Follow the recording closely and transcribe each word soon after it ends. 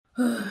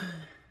God,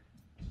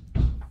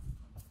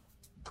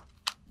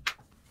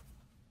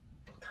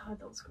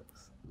 that was gross.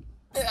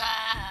 We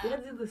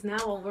have to do this now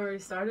while we're already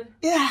started?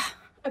 Yeah.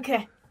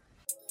 Okay.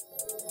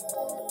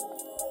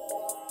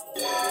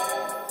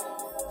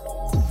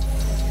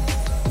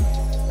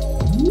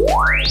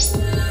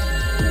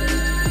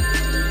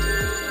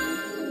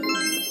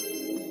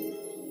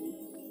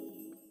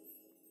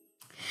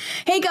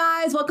 Hey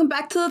guys, welcome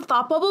back to the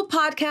Thought Bubble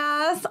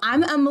Podcast.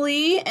 I'm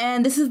Emily,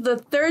 and this is the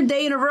third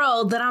day in a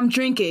row that I'm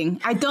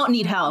drinking. I don't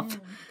need help.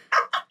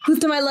 Who's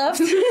to my left?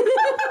 Okay.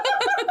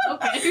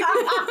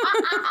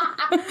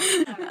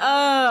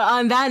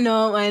 On that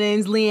note, my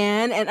name's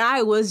Leanne, and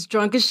I was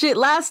drunk as shit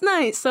last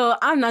night, so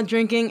I'm not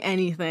drinking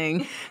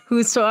anything.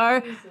 Who's to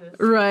our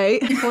right?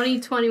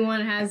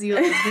 2021 has you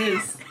like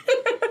this.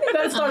 You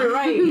gotta start it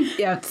right.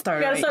 Yeah, start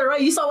You gotta right. start it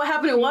right. You saw what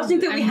happened in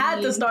Washington? We had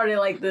to mean- start it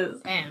like this.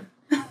 Damn.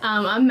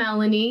 I'm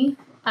Melanie.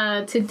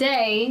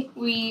 Today,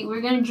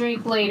 we're gonna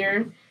drink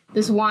later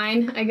this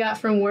wine I got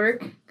from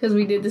work because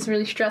we did this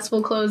really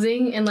stressful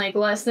closing in like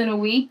less than a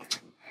week.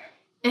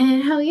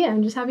 And hell yeah,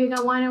 I'm just happy I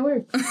got wine at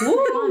work.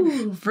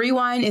 Woo! Free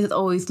wine is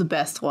always the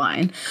best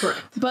wine.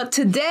 Correct. But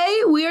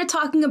today we are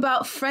talking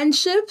about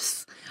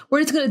friendships.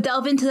 We're just going to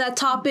delve into that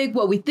topic,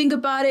 what we think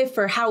about it,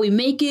 for how we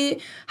make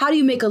it. How do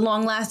you make a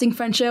long-lasting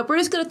friendship? We're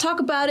just going to talk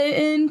about it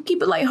and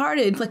keep it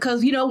lighthearted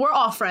because, you know, we're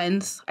all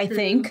friends, I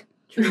think.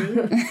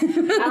 True.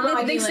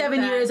 I think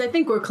 7 years. I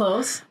think we're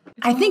close.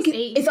 I think almost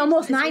 8 it's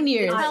almost 9 It's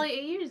years. probably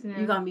 8 years now.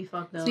 You got me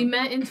fucked up. So we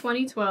met in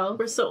 2012.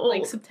 We're so old.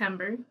 Like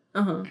September.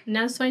 Uh-huh.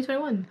 Now it's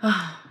 2021.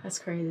 That's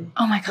crazy.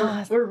 Oh my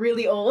God. We're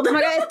really old. Oh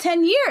my God, it's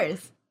 10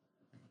 years.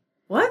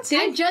 What?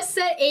 I just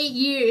said 8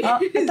 years. I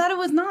thought it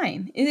was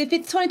 9. If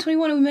it's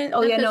 2021, we meant...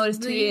 Oh, yeah, no, it's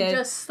 2 We years.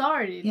 just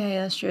started.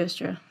 Yeah, that's true, it's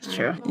true. It's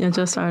true. Yeah,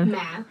 just started.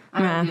 Math.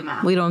 I don't do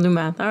math. We don't do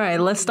math. All right,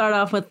 let's start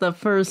off with the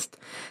first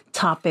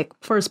topic,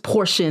 first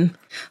portion.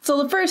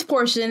 So the first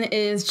portion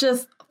is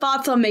just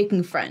thoughts on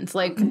making friends.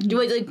 Like,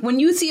 like when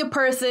you see a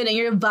person and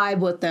you're vibe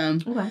with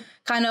them, Okay.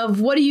 kind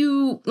of what do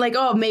you, like,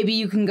 oh, maybe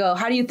you can go.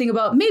 How do you think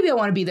about, maybe I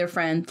want to be their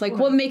friend? Like,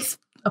 what makes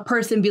a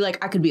person be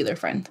like, I could be their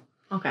friend?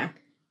 Okay.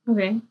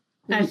 Okay.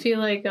 I feel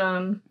like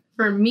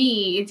for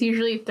me, it's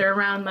usually if they're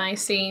around my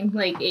same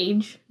like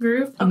age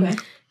group. Okay.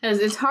 Because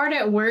it's hard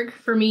at work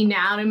for me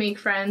now to make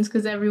friends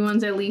because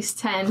everyone's at least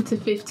 10 to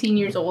 15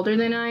 years older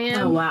than I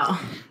am. Oh, wow.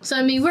 So,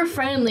 I mean, we're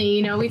friendly,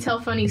 you know, we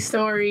tell funny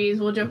stories,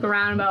 we'll joke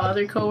around about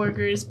other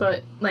coworkers,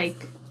 but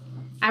like,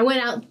 I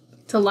went out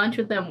to lunch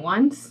with them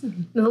once. It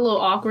was a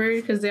little awkward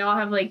because they all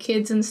have like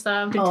kids and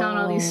stuff. They're telling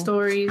all these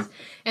stories.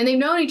 And they've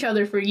known each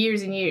other for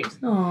years and years.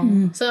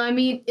 Oh. So, I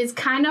mean, it's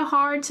kind of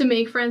hard to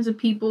make friends with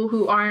people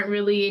who aren't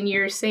really in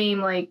your same,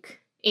 like,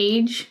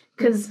 age.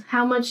 Because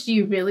how much do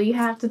you really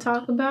have to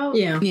talk about?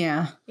 Yeah.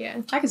 Yeah.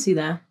 Yeah. I can see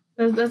that.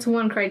 That's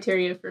one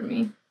criteria for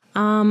me.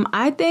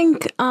 I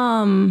think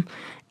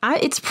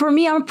it's for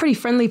me, I'm a pretty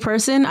friendly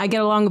person. I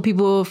get along with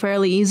people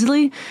fairly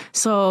easily.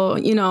 So,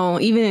 you know,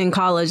 even in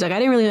college, like I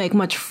didn't really make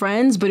much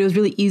friends, but it was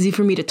really easy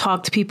for me to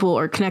talk to people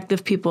or connect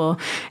with people.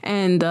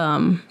 And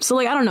so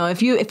like I don't know,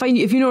 if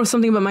you know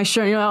something about my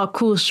shirt and you're like, oh,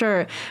 cool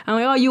shirt. I'm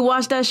like, oh, you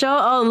watched that show?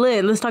 Oh,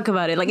 lit, let's talk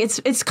about it. Like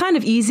it's kind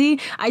of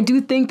easy. I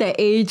do think that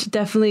age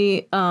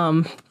definitely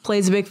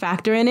plays a big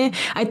factor in it.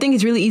 I think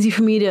it's really easy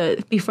for me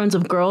to be friends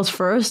with girls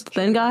first,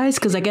 then guys,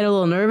 because I get a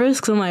little nervous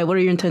because I'm like, what are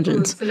your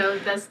intentions? So, no,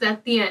 that's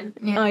the end.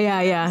 Oh,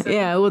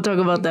 yeah, we'll talk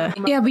about that.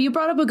 Yeah, but you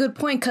brought up a good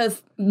point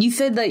because you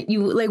said that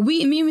you, like,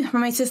 me and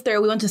my sister,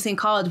 we went to the same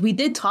college. We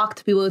did talk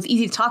to people. It was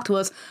easy to talk to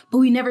us, but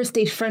we never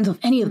stayed friends with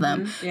any of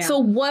them. Yeah. So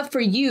what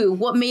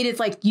made it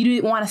like you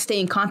didn't want to stay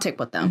in contact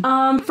with them?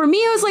 For me,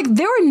 it was like,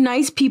 they were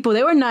nice people.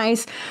 They were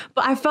nice,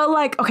 but I felt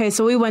like, okay,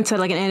 so we went to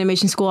like an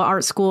animation school,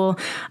 art school,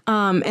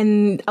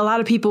 and a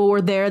lot of people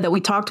were there that we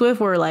talked with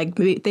were like,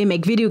 they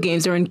make video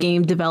games or in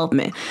game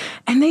development.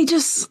 And they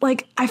just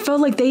like, I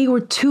felt like they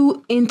were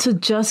too into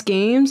just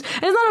games.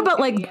 And it's not about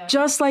like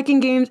just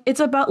liking games. It's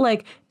about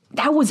like,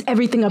 that was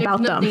everything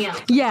about them. nothing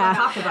else. Yeah.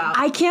 Talk about.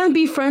 I can't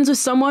be friends with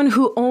someone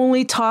who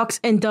only talks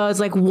and does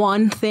like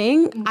one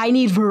thing. I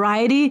need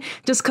variety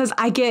just because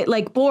I get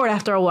like bored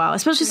after a while,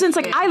 especially since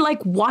like I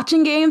like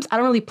watching games. I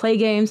don't really play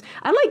games.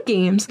 I like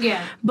games.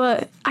 Yeah.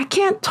 But I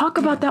can't talk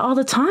about that all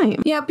the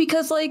time. Yeah,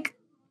 because like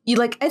you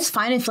like it's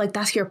fine if like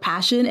that's your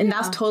passion and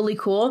that's totally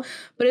cool.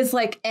 But it's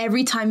like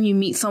every time you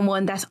meet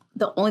someone, that's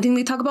the only thing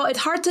they talk about. It's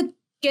hard to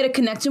get a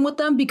connection with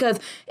them because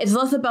it's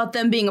less about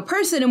them being a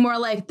person and more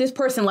like this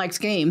person likes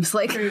games.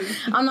 Like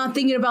I'm not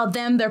thinking about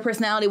them, their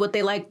personality, what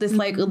they like, this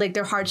like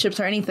their hardships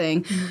or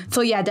anything.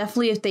 So yeah,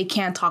 definitely if they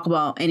can't talk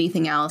about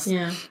anything else.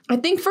 Yeah. I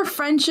think for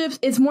friendships,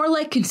 it's more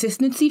like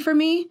consistency for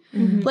me,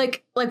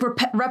 like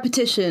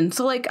repetition.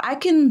 So like I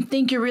can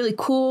think you're really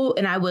cool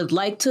and I would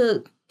like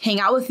to hang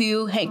out with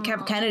you,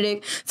 have a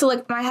candidate. So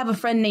like I have a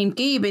friend named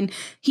Gabe and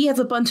he has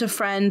a bunch of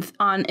friends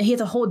he has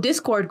a whole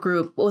Discord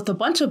group with a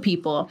bunch of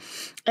people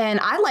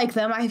and I like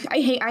them. I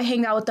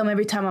hang out with them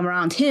every time I'm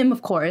around him,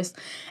 of course.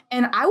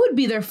 And I would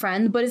be their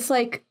friend, but it's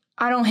like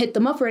I don't hit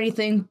them up or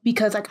anything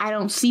because like I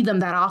don't see them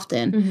that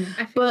often.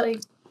 I feel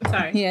like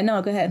Sorry. Yeah,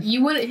 no, go ahead.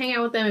 You wouldn't hang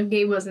out with them if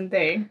Gabe wasn't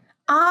there.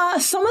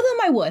 Some of them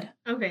I would.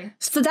 Okay.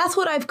 So that's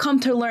what I've come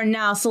to learn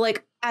now. So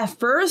like at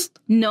first,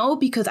 no,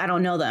 because I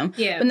don't know them.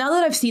 Yeah. But now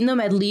that I've seen them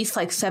at least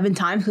like 7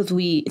 times,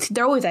 because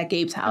they're always at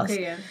Gabe's house.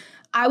 Okay, yeah.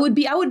 I would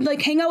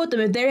like hang out with them.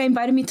 If they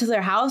invited me to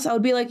their house, I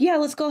would be like, yeah,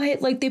 let's go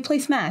ahead. Like they play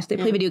Smash, they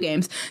play video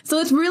games. So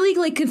it's really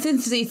like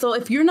consistency. So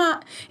if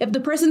the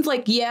person's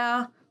like,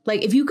 yeah,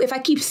 like if I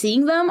keep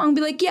seeing them, I'm gonna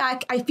be like, yeah,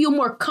 I feel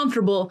more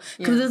comfortable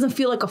because it doesn't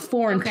feel like a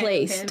foreign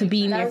place to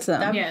be next to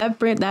them.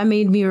 That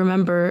made me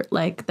remember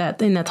like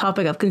that in that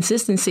topic of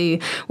consistency.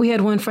 We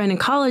had one friend in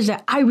college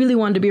that I really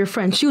wanted to be her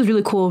friend. She was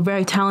really cool,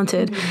 very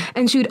talented.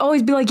 And she would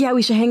always be like, yeah,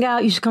 we should hang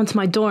out. You should come to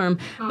my dorm.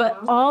 But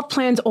all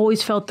plans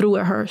always fell through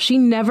with her. She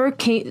never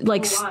came,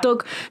 like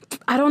stuck.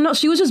 I don't know.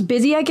 She was just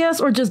busy, I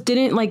guess, or just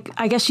didn't like,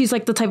 I guess she's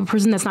like the type of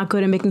person that's not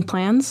good at making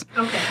plans.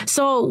 Okay.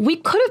 So we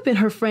could have been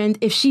her friend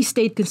if she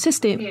stayed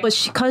consistent. But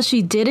because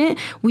she didn't,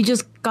 we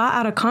just got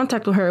out of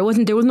contact with her.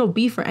 There was no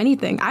beef or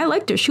anything. I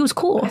liked her. She was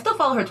cool. I still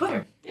follow her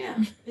Twitter.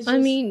 Yeah. I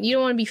mean, you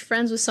don't want to be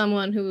friends with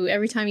someone who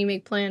every time you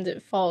make plans,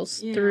 it falls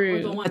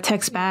through. Don't want to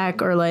text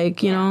back or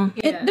like, you know.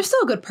 They're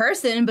still a good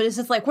person, but it's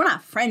just like, we're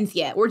not friends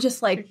yet. We're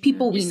just like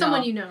people we know.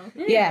 Someone you know.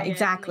 Yeah,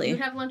 exactly. You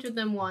have lunch with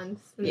them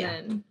once, and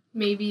then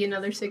maybe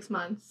another 6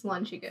 months,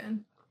 lunch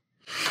again.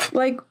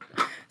 Like,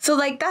 so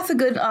like, that's a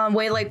good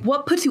way. Like,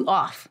 what puts you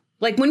off?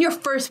 Like when you're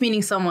first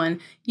meeting someone,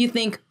 you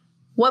think,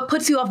 what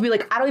puts you off? Be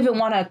like, I don't even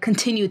want to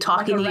continue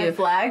talking to you. Red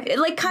flag?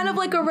 Like kind of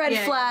like a red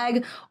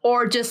flag,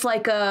 or just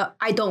like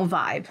I don't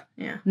vibe.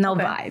 Yeah. No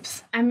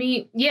vibes. I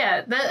mean,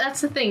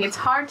 that's the thing. It's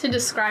hard to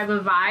describe a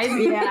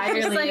vibe. Yeah, it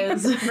really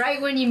is.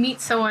 Right when you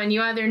meet someone,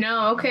 you either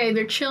know, okay,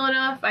 they're chill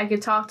enough, I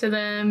could talk to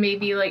them,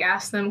 maybe like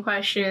ask them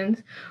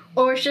questions.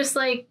 Or it's just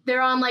like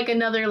they're on like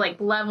another like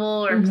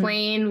level or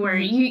plane where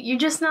you're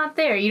just not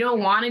there. You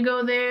don't want to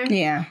go there.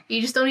 Yeah. You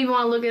just don't even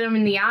want to look at them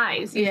in the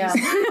eyes. That's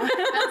how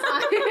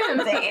I am.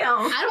 Damn.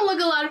 I don't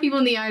look a lot of people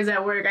in the eyes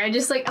at work. I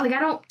just like I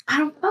don't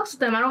fucks with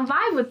them. I don't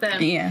vibe with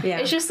them. Yeah.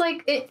 It's just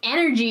like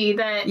energy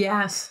that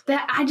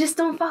I just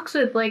don't fucks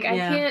with. Like I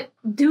can't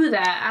do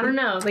that. I don't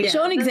know. Like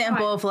Show an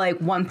example of like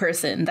one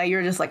person that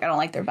you're just like, I don't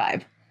like their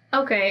vibe.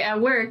 Okay, at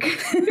work.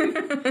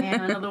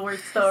 Yeah, another work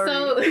story.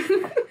 So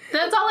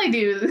that's all I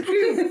do.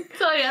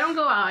 So I don't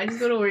go out. I just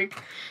go to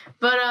work.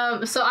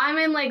 But so I'm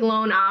in like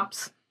loan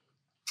ops,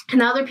 and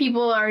other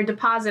people are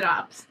deposit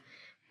ops.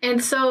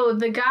 And so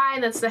the guy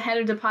that's the head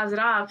of deposit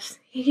ops,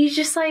 he's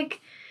just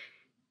like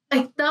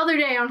the other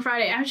day on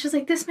Friday, I was just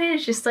like, this man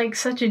is just like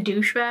such a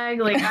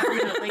douchebag. Like I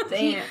don't know, like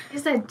he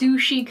has that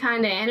douchey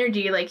kind of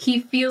energy. Like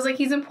he feels like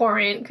he's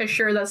important because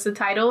sure that's the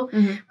title,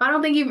 but I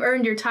don't think you've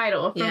earned your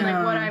title from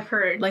like what I've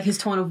heard. Like his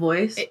tone of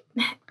voice.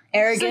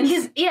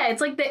 Arrogance.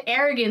 It's like the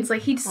arrogance.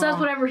 Like he just does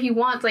whatever he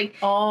wants. Like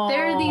there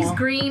are these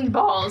green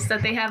balls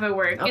that they have at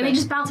work, and they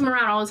just bounce them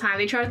around all the time.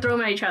 They try to throw them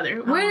at each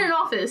other. We're in an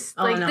office.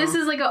 This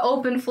is like an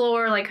open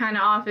floor, like kind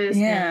of office.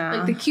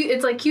 Yeah. Like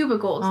it's like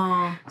cubicles.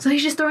 So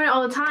he's just throwing it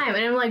all the time,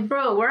 and I'm like,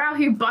 bro, we're out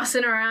here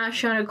busting our ass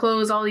trying to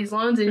close all these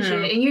loans and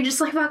shit, and you're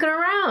just like fucking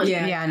around.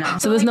 Yeah, no.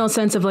 So there's no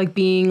sense of like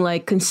being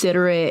like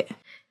considerate.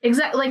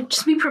 Exactly, like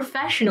just be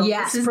professional.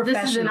 Yes, this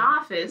is an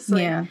office.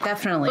 Like, yeah,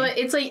 definitely. But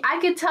it's like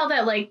I could tell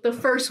that like the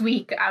first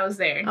week I was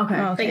there.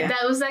 Okay. Like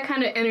that was that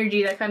kind of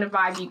energy, that kind of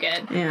vibe you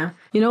get. Yeah.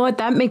 You know what?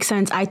 That makes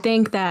sense. I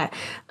think that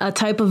a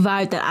type of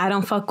vibe that I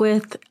don't fuck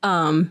with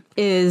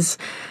is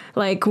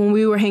like when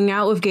we were hanging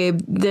out with Gabe,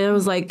 there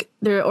was like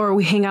or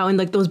we hang out in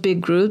like those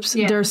big groups.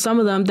 Yeah. There are some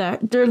of them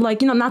that they're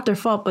like, you know, not their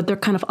fault, but they're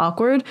kind of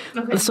awkward.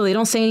 Okay. So they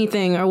don't say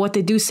anything, or what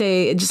they do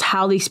say, just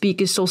how they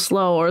speak is so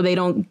slow, or they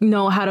don't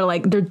know how to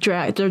like they're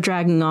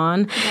dragging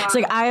on. Wow. It's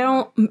like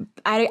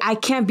I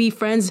can't be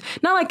friends.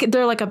 Not like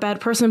they're like a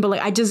bad person, but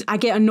like I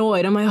get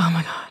annoyed. I'm like, oh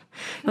my God.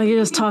 Like you're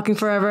just talking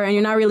forever and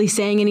you're not really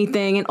saying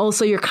anything, and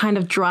also you're kind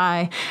of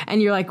dry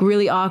and you're like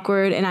really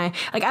awkward, and I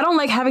don't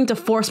like having to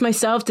force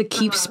myself to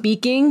keep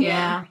speaking.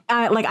 Yeah.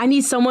 I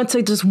need someone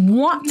to just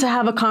want to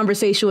have a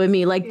conversation with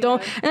me. Like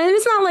don't, and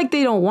it's not like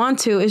they don't want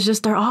to, it's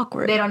just they're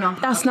awkward. They don't know.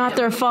 That's not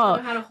their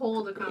fault. They don't know how to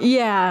hold a conversation.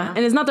 Yeah,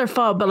 and it's not their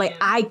fault, but like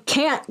I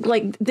can't,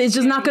 like it's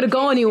just not gonna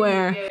go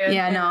anywhere.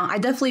 Yeah, no, I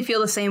definitely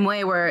feel the same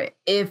way where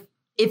if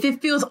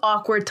it feels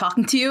awkward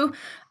talking to you,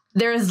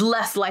 there is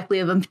less likely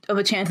of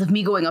a chance of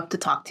me going up to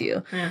talk to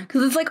you.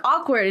 Because it's like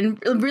awkward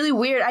and really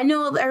weird. I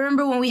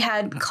remember when we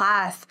had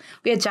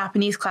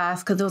Japanese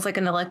class, because it was like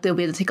an elective,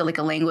 we had to take like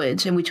a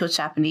language, and we chose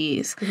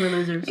Japanese. Because we're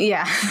losers.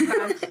 Yeah.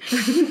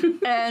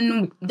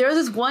 And there was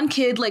this one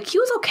kid, like he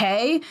was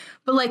okay,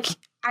 but like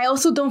I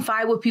also don't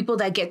vibe with people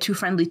that get too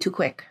friendly too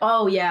quick.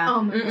 Oh,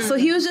 yeah. So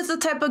he was just the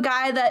type of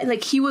guy that,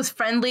 like, he was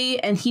friendly,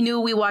 and he knew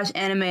we watched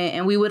anime,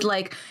 and we would,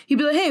 like, he'd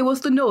be like, hey, what's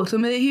the notes?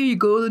 I'm like, here you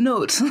go, the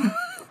notes.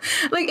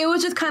 Like, it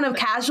was just kind of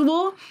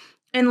casual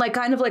and, like,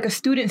 kind of like a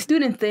student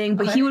thing,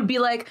 but he would be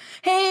like,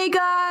 hey,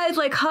 guys,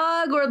 like,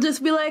 hug, or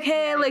just be like,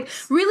 hey, like,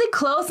 really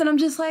close, and I'm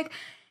just like,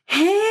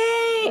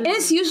 hey. And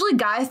it's usually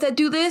guys that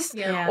do this,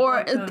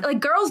 or, like,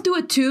 girls do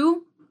it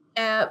too.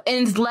 And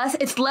it's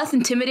less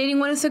intimidating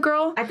when it's a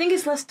girl. I think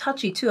it's less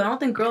touchy too. I don't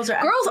think girls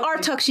are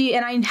touchy,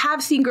 and I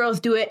have seen girls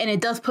do it, and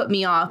it does put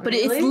me off. But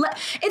Really?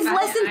 it's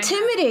less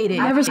intimidating.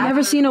 I've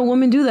never seen a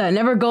woman do that.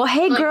 Never go,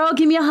 hey girl,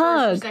 give me a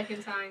hug.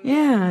 Second time.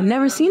 Yeah,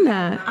 never seen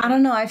that. I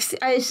don't know.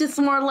 It's just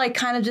more like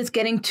kind of just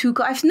getting too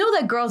close. I know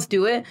that girls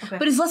do it,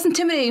 but it's less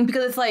intimidating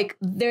because it's like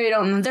they're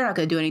not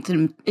gonna do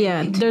anything.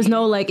 Yeah, there's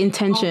no like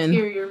intention.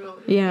 Ulterior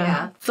motive.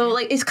 Yeah. So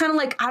like it's kind of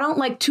like I don't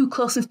like too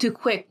close and too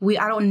quick.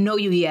 I don't know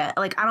you yet.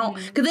 Like I don't,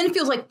 because then it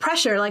feels like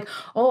pressure. Like,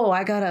 oh,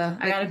 I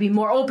gotta be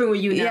more open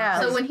with you now.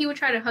 Yeah. So when he would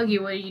try to hug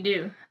you, what do you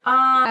do?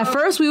 At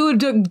first, we would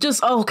do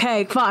just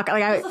okay, fuck,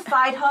 like just a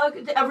side hug,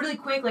 a really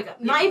quick,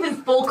 like not even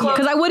full close.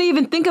 because I wouldn't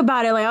even think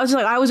about it. Like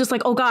I was just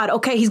like, oh god,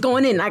 okay, he's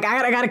going in. Like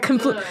I gotta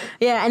complete.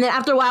 Yeah, and then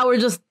after a while, we're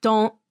just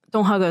don't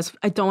hug us.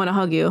 I don't want to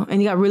hug you, and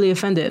he got really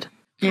offended.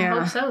 I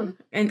hope so.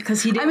 And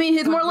because he, I mean,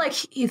 he's more like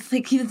he's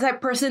the type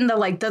of person that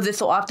like does it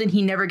so often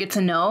he never gets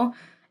to know,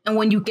 and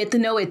when you get to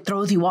know, it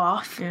throws you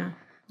off. Yeah.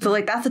 So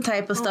like that's the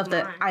type of stuff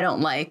that I don't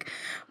like.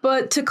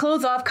 But to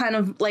close off, kind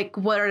of like,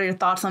 what are your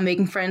thoughts on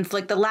making friends?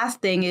 Like the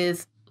last thing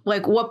is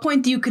like, what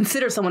point do you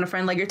consider someone a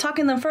friend? Like you're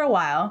talking to them for a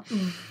while.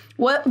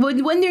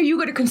 When are you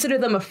going to consider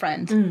them a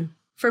friend?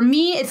 For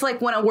me, it's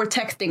like when we're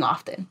texting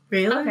often.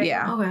 Really? Okay.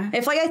 Yeah. Okay.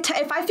 If like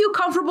if I feel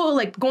comfortable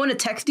like going to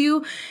text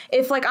you,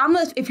 if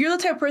you're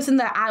the type of person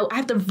that I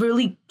have to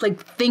really like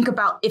think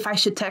about if I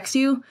should text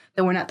you,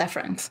 then we're not that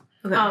friends.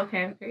 Okay. Oh,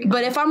 okay.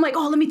 But if I'm like,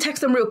 oh, let me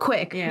text them real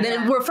quick,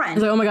 then we're friends.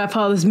 It's like, oh my god, I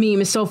follow this meme.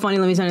 It's so funny.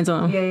 Let me send it to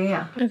him.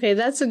 Yeah. Okay,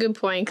 that's a good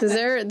point because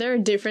there are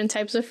different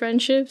types of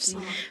friendships,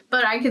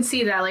 but I could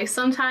see that. Like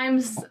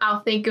sometimes I'll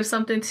think of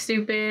something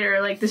stupid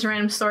or like this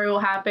random story will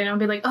happen. I'll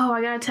be like, oh,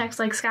 I gotta text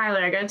like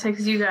Skylar. I gotta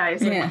text you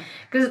guys. Yeah.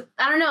 Because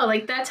I don't know,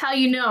 like that's how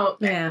you know.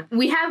 Yeah.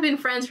 We have been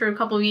friends for a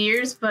couple of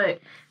years, but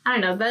I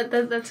don't know.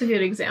 That's a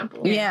good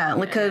example. Yeah,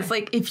 because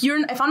like if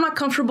I'm not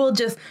comfortable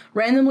just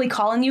randomly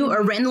calling you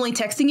or randomly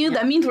texting you,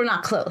 that means we're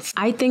not close.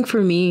 I think for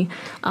me,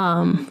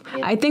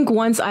 I think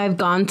once I've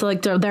gone to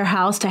like their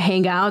house to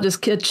hang out,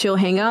 just a chill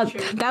hangout,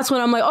 that's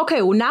when I'm like,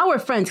 okay, well now we're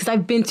friends because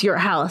I've been to your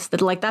house.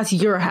 That's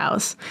your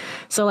house.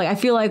 So like I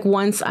feel like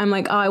once I'm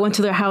like, oh, I went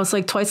to their house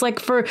like twice. Like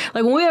for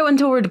like when we went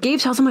to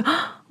Gabe's house, I'm like,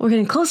 oh, we're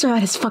getting closer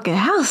at his fucking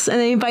house, and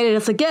they invited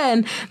us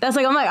again. That's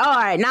like I'm like, all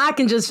right, now I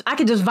can just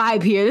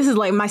vibe here. This is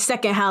like my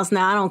second house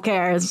now. I don't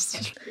care. I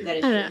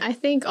don't know. I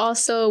think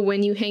also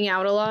when you hang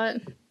out a lot.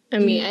 I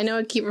mean, I know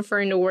I keep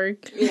referring to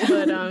work,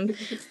 but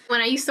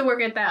when I used to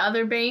work at that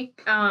other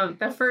bank,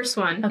 that first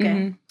one,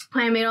 Okay.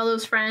 I made all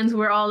those friends.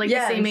 We're all like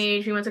the same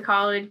age. We went to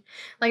college.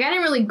 Like I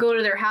didn't really go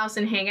to their house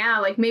and hang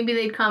out. Like maybe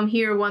they'd come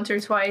here once or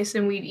twice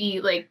and we'd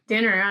eat like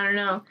dinner. I don't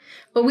know.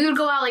 But we would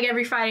go out like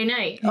every Friday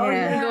night. Oh,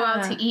 We'd go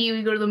out to eat.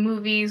 We'd go to the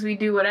movies. We'd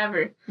do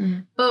whatever.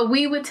 But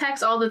we would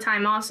text all the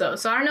time also.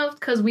 So I don't know if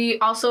because we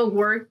also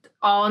worked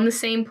all in the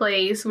same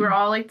place. We're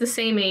all like the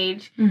same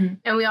age.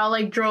 And we all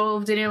like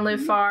drove, didn't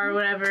live far or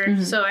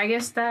whatever. So I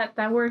guess that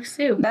works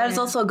too. That is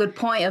also a good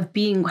point of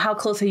being how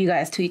close are you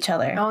guys to each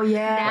other? Oh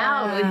yeah.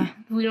 Now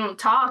we don't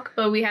talk,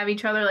 but we have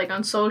each other like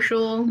on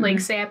social, like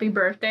say happy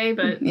birthday,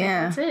 but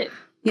that's it.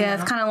 Yeah,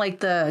 it's kind of like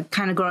the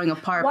kind of growing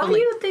apart. Why but do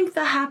like, you think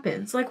that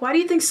happens? Like, why do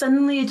you think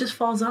suddenly it just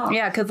falls off?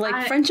 yeah, because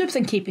like friendships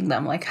and keeping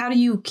them. Like, how do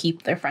you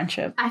keep their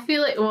friendship? I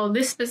feel like, well,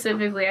 this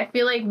specifically, I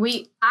feel like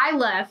I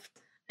left,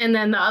 and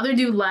then the other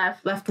dude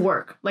left. Left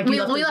work. Like We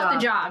you left the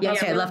job. Yeah,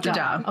 Okay, left the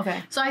job.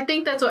 Okay. So I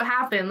think that's what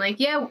happened. Like,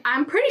 yeah,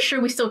 I'm pretty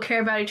sure we still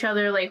care about each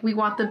other. Like, we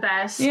want the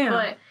best. Yeah.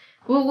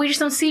 But we just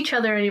don't see each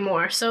other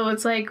anymore. So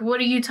it's like, what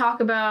do you talk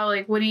about?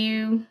 Like, what do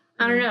you...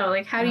 I don't know.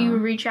 Like, how do you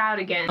reach out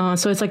again?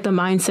 So it's like the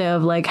mindset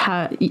of like,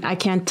 how I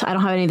don't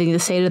have anything to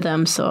say to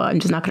them, so I'm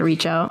just not gonna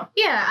reach out.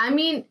 Yeah, I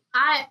mean,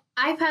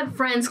 I've had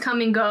friends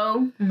come and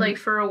go like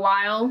for a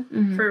while,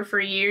 for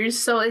years,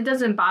 so it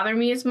doesn't bother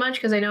me as much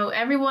because I know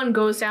everyone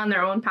goes down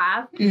their own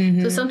path.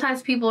 So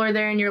sometimes people are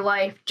there in your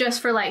life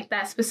just for like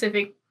that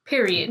specific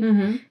period,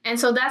 and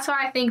so that's what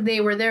I think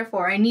they were there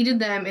for. I needed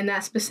them in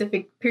that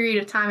specific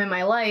period of time in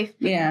my life.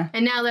 Yeah.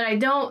 And now that I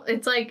don't,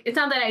 it's like it's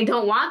not that I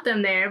don't want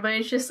them there, but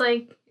it's just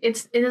like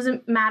it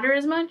doesn't matter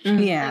as much.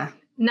 Yeah. Like,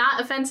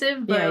 not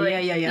offensive, but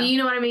Yeah. you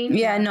know what I mean?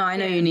 Yeah, no, I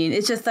know you need.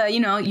 It's just that,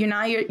 you're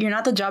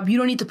not the job. You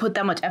don't need to put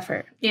that much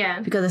effort Yeah.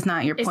 because it's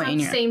not your It's point not in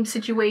the your. same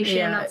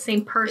situation, not the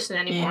same person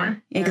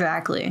anymore.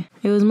 Exactly.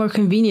 It was more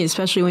convenient,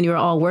 especially when you were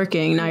all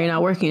working. Now you're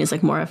not working. It's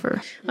like more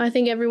effort. I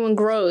think everyone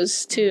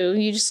grows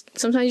too.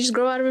 Sometimes you just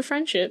grow out of a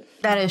friendship.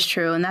 That is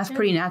true, and that's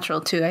pretty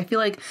natural too. I feel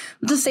like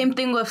it's the same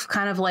thing with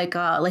kind of like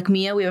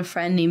Mia. We have a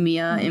friend named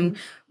Mia, and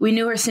we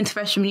knew her since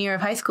freshman year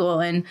of high school,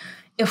 and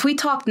if we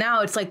talk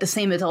now, it's like the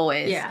same as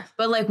always. Yeah.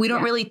 But like we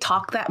don't really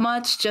talk that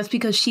much just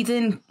because she's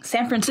in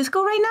San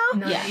Francisco right now.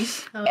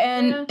 Nice. Oh,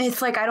 And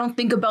it's like I don't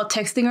think about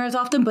texting her as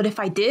often, but if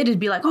I did, it'd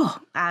be like, oh,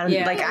 I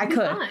could.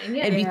 fine.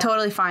 Yeah. It'd be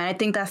totally fine. I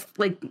think that's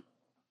like,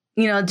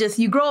 just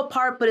you grow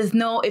apart, but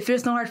if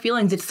there's no hard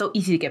feelings, it's so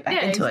easy to get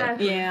back into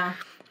it. Yeah.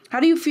 How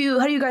do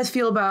you guys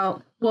feel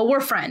about? Well,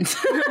 we're friends.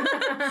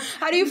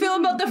 How do you feel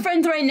about the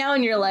friends right now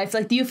in your life?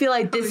 Like, do you feel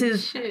like this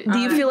is? shit. Do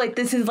you feel like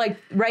this is like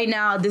right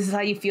now? This is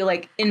how you feel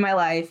like in my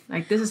life.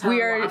 Like this is how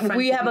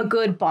We have a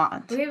good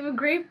bond. We have a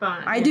great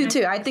bond. I do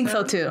too. I think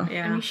so too. I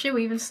Yeah. mean, shit,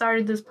 we even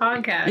started this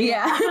podcast.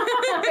 Yeah.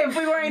 If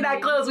we weren't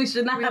that close, we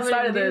should not We have wouldn't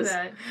started do this.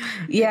 that.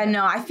 Yeah,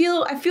 no, I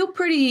feel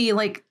pretty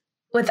like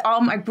with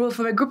all my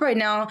group right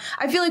now.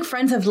 I feel like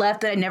friends have left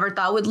that I never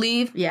thought would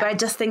leave. Yeah. But I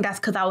just think that's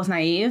because I was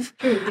naive.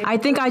 I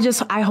think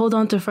I hold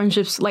on to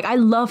friendships. Like I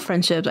love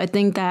friendships. I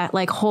think that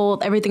like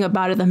hold everything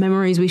about it, the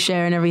memories we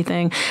share and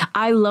everything.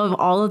 I love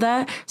all of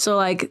that. So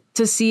like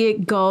to see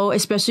it go,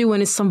 especially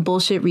when it's some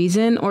bullshit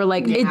reason or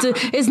like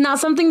it's not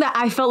something that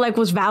I felt like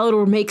was valid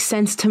or makes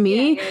sense to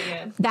me.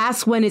 Yeah.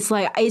 That's when it's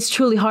like it's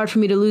truly hard for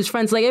me to lose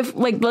friends. Like if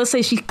like let's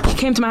say she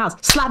came to my house,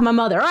 slapped my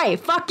mother. All right,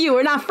 fuck you,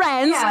 we're not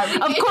friends.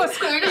 Of course.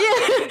 Yeah.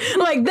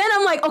 Like then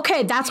I'm like,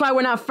 okay, that's why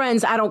we're not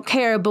friends. I don't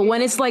care. But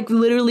when it's like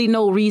literally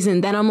no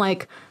reason, then I'm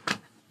like,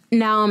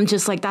 now I'm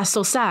just like, that's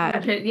so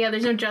sad. Yeah,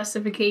 there's no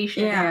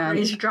justification. Yeah.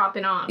 It's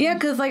dropping off. Yeah,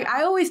 because like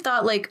I always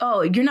thought like,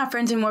 oh, you're not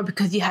friends anymore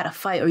because you had a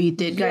fight or you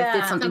guys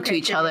did something to okay,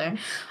 each yeah. other.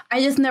 I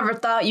just never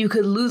thought you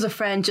could lose a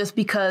friend just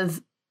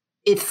because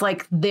it's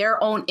like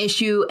their own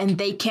issue and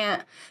they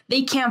can't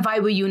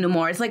vibe with you no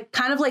more. It's like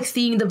kind of like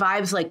seeing the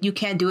vibes like you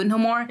can't do it no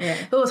more. Yeah.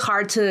 It was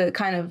hard to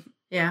kind of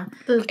Yeah.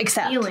 The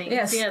Accept. feelings.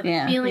 Yes. Yeah, the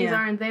Yeah. feelings Yeah.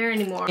 aren't there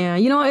anymore. Yeah,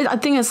 you know, I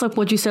think it's like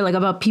what you said, like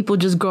about people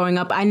just growing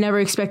up. I never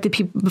expected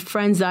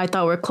friends that I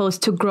thought were close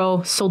to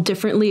grow so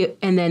differently,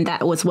 and then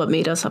that was what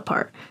made us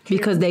apart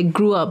because they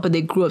grew up, but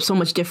they grew up so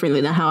much differently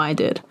than how I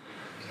did.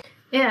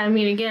 Yeah, I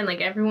mean, again, like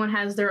everyone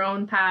has their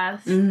own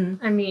path.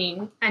 I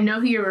mean, I know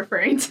who you're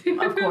referring to.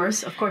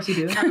 Of course you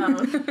do.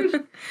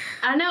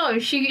 I know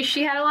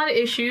she had a lot of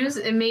issues,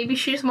 and maybe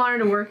she just wanted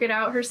to work it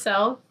out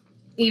herself.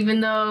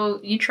 Even though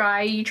you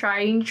try. You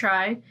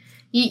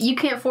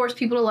can't force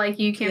people to like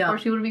you. You can't Yeah.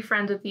 force people to be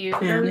friends with you.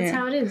 Yeah. That's Yeah.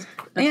 how it is.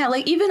 yeah,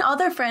 like even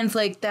other friends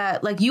like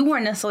that, like you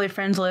weren't necessarily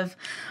friends with,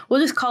 we'll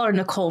just call her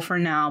Nicole for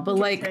now, but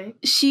like Okay.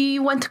 she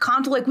went to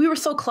Consul, like we were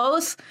so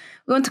close.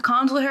 We went to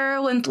Consul with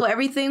her, went to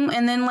everything,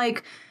 and then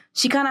like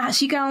she kind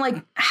of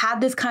like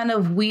had this kind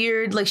of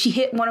weird, like she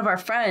hit one of our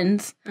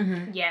friends.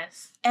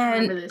 Yes. I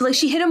remember And this. like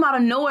she hit him out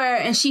of nowhere,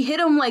 and she hit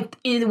him like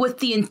with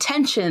the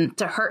intention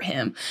to hurt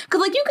him. Cause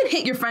like you could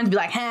hit your friends, and be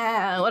like,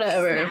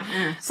 whatever,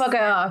 fuck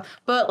off.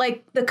 But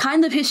like the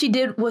kind of hit she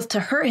did was to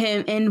hurt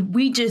him, and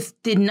we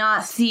just did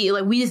not see,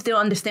 like we just didn't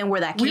understand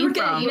where that came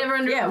from. You never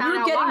Yeah, we found were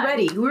out getting why.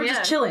 ready. We were Yeah.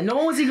 just chilling. No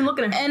one was even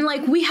looking at her. And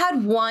like we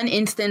had one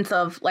instance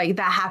of like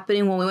that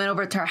happening when we went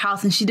over to her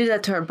house, and she did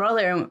that to her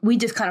brother, and we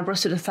just kind of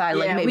brushed it aside.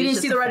 Like Yeah, maybe we it's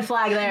didn't see just the red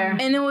flag there.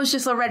 And it was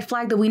just a red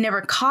flag that we never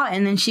caught,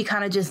 and then she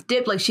kind of just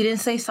dipped. Like she didn't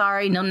say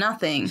sorry, no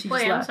nothing.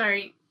 Wait, I'm left.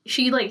 sorry.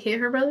 She like hit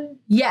her brother?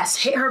 Yes,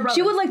 hit her brother.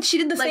 She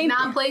did the Like same.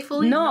 not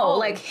playfully? No,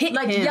 like hit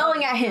like him.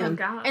 yelling at him Oh,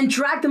 God. and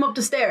dragged him up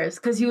the stairs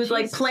because he was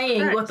like Jesus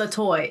playing Christ. with a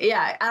toy.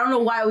 Yeah, I don't know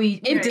why we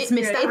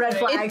dismissed that red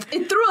flag.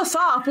 It threw us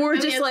off. We were I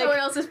mean, just it's like, someone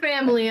else's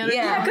family. I don't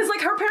Yeah. know. Yeah, because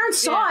like her parents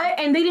saw Yeah. it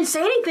and they didn't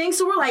say anything,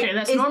 so we're like, Sure,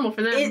 that's normal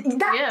for them.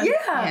 Yeah.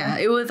 yeah,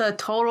 it was a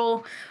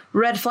total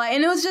red flag,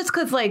 and it was just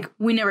because like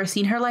we never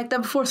seen her like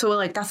that before, so we're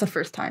like, that's the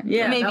first time.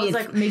 Yeah, maybe that was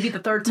it's- like maybe the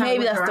third time maybe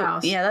with that's her the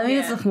house. maybe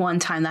that's the one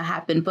time that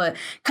happened, but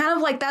kind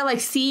of like that,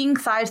 like seeing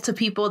sides to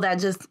people that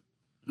just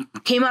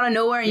came out of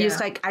nowhere and you're just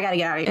Yeah. like, I gotta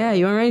get out of here. Yeah,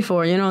 you weren't ready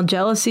for it. You know,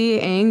 jealousy,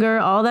 anger,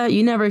 all that.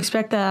 You never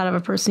expect that out of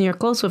a person you're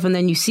close with, and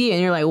then you see it,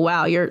 and you're like,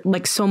 wow, you're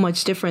like so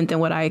much different than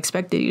what I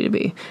expected you to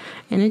be,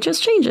 and it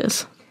just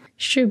changes.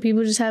 It's true.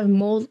 People just have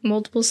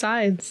multiple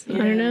sides. I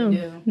don't know. they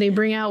do. They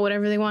bring out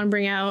whatever they want to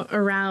bring out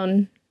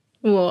around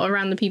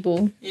the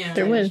people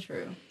they're with.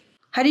 True.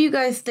 How do you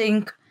guys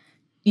think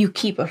you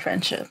keep a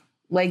friendship?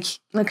 Like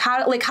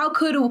how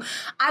could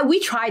we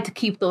tried to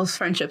keep those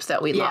friendships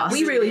that we Yeah, lost?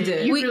 we really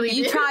did. You We- really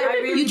you did. tried I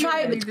really you did.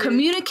 tried You did.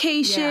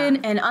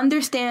 communication and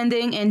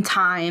understanding and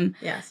time.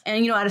 Yes.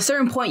 And at a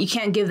certain point you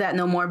can't give that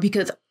no more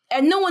because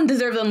and no one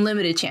deserves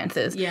unlimited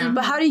chances. Yeah.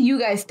 But how do you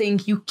guys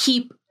think you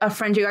keep a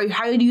friendship? Or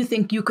how do you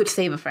think you could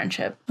save a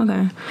friendship?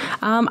 Okay.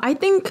 I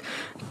think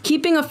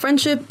keeping a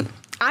friendship,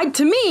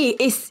 to me,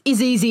 is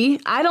easy.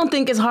 I don't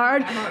think it's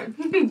hard.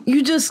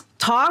 You just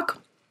talk.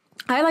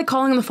 I like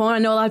calling on the phone. I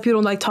know a lot of people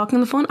don't like talking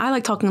on the phone. I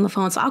like talking on the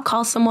phone. So I'll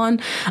call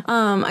someone.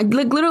 I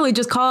like literally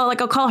just call,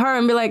 like I'll call her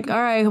and be like, all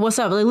right, what's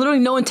up? Like literally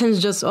no intention,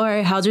 just, all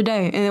right, how's your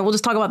day? And then we'll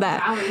just talk about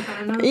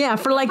that. Yeah,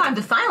 for like, Time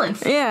to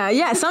silence.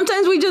 yeah.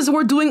 Sometimes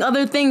we're doing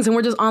other things and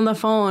we're just on the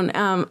phone.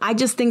 I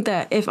just think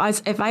that if I,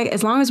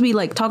 as long as we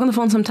like talk on the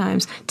phone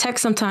sometimes,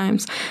 text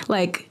sometimes,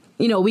 like,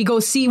 we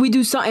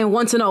do something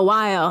once in a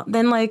while,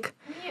 then like,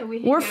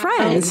 we're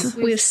friends.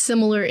 We have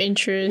similar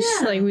interests.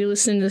 Yeah. Like we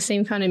listen to the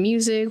same kind of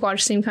music,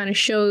 watch the same kind of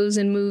shows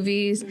and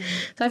movies.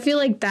 So I feel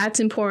like that's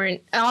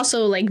important.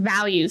 Also, like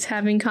values,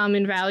 having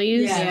common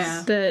values.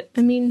 Yeah. That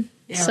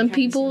some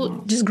people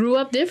just grew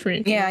up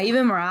different. Yeah,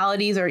 even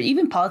moralities or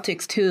even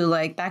politics too.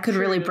 Like that could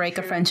really break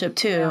a friendship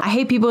too. I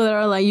hate people that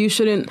are like, you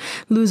shouldn't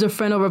lose a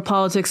friend over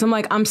politics. I'm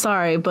like, I'm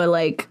sorry, but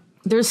like,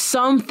 there's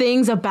some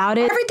things about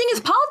it. Everything is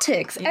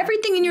politics.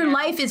 Everything in your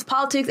life is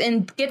politics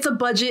and gets a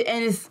budget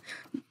and is,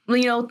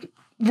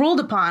 ruled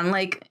upon.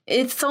 Like,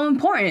 it's so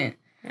important.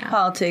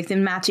 Politics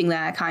and matching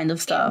that kind of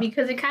stuff.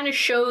 Because it kind of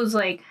shows,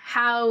 like,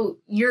 how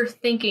you're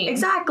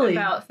thinking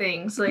about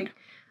things. Like,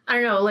 I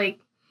don't know, like,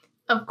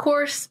 of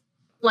course,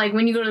 like,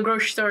 when you go to the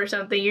grocery store or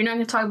something, you're not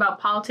going to talk about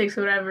politics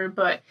or whatever,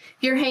 but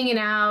if you're hanging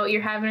out,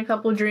 you're having a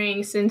couple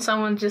drinks, and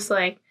someone's just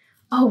like,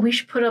 oh, we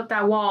should put up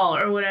that wall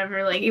or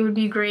whatever, like, it would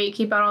be great,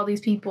 keep out all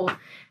these people.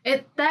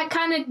 That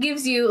kind of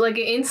gives you, like,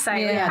 an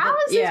insight. Like, how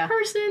is this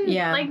person,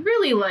 like,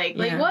 really like?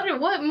 Like,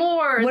 what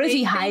more What is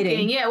he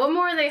hiding? Yeah, what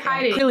more are they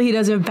hiding? Clearly, he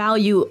doesn't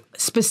value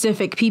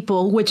specific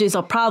people, which is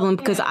a problem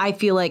because I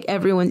feel like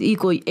everyone's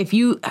equal. If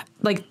you,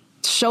 like,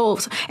 show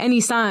any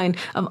sign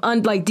of,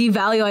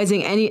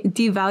 devaluing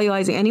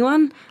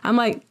anyone, I'm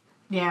like,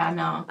 Yeah,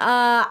 no.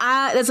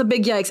 that's a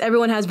big yikes.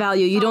 Everyone has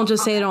value. You don't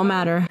just say it don't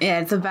matter. Yeah,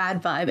 it's a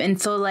bad vibe. And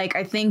so, like,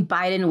 I think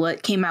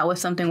Biden came out with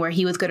something where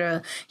he's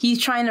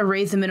trying to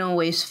raise the minimum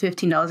wage to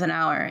 $15 an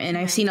hour. And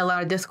I've seen a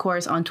lot of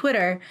discourse on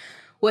Twitter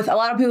with a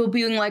lot of people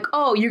being like,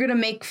 oh, you're going to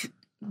make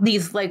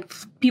these, like,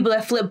 people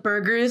that flip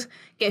burgers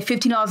get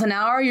 $15 an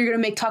hour. You're going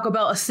to make Taco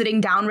Bell a sitting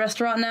down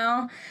restaurant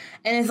now.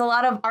 And it's a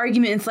lot of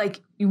arguments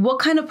like, what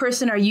kind of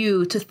person are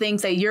you to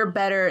think that you're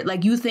better?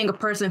 Like, you think a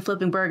person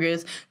flipping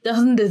burgers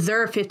doesn't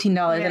deserve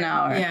 $15 an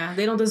hour. Yeah,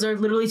 they don't deserve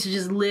literally to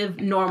just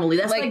live normally.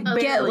 That's like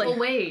barely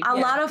wage. A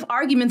lot of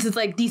arguments is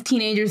like, these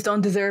teenagers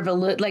don't deserve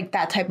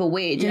that type of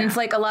wage. And it's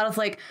like a lot of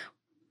like,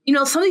 you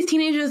know, some of these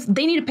teenagers,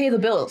 they need to pay the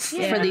bills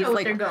for these.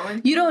 Like,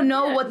 you don't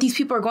know what these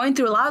people are going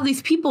through. A lot of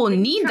these people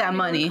need that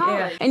money.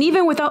 Yeah. And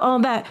even without all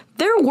that,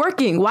 they're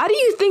working. Why do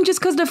you think just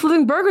because they're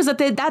flipping burgers that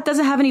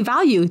doesn't have any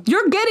value?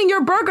 You're getting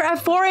your burger at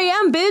 4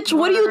 a.m., bitch.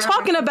 What are you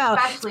talking about?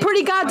 It's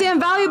pretty goddamn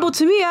valuable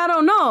to me. I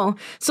don't know.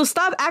 So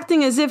stop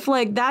acting as if,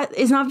 like, that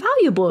is not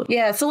valuable.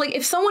 Yeah, so, like,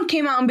 if someone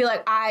came out and be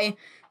like, I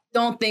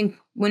don't think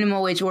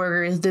minimum wage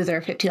workers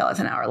deserve $50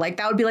 an hour. Like,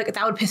 that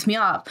would piss me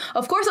off.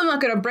 Of course, I'm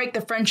not going to break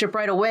the friendship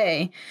right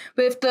away.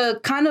 But if the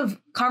kind of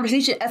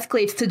conversation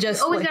escalates to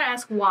just... always got to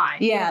ask why.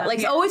 Yeah,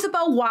 it's always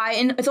about why.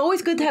 And it's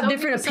always good to have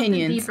different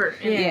opinions. Deeper.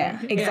 Yeah,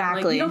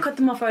 exactly. Like, you don't cut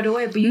them off right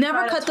away, but you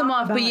never cut them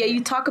off. But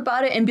you talk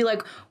about it and be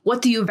like,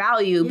 what do you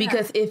value?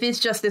 Because if it's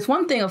just this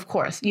one thing, of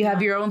course, you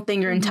have your own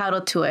thing, you're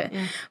entitled to it.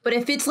 Yeah. But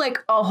if it's like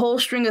a whole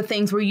string of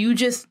things where you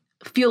just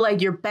feel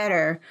like you're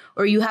better,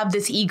 or you have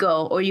this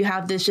ego, or you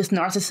have this just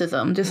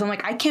narcissism, I'm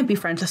like, I can't be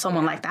friends with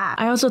someone like that.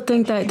 I also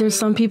think that there's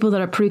some people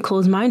that are pretty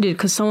closed-minded,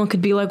 because someone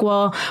could be like,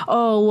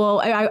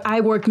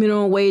 I work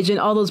minimum wage and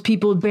all those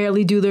people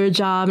barely do their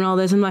job and all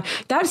this. I'm like,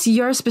 that's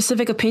your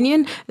specific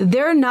opinion.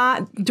 They're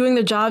not doing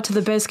their job to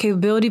the best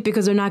capability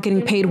because they're not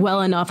getting paid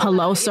well enough.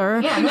 Hello,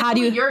 sir. Yeah, how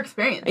do you your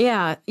experience?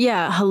 Yeah.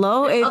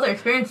 Hello. Other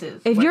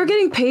experiences. If you're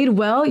getting paid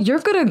well, you're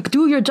gonna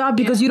do your job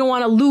because you don't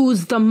want to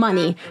lose the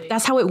money. Exactly.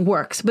 That's how it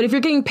works. But if you're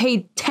getting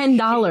paid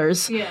 $10,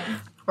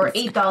 or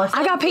 $8,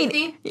 I got paid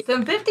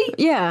 $7.50.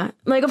 Yeah,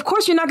 like, of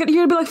course you're gonna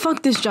be like,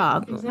 fuck this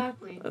job.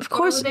 Exactly. Of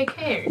course. Why would they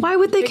care? Why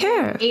would they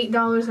care?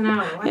 $8 an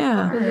hour.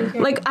 Why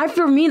like,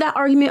 for me, that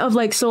argument of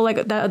like, so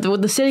like that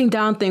the sitting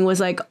down thing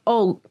was like,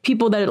 oh,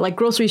 people that are like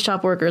grocery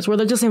shop workers where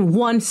they're just in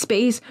one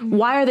space.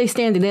 Why are they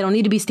standing? They don't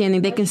need to be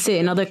standing. They can sit.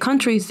 In other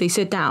countries, they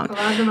sit down. A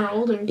lot of them are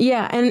older.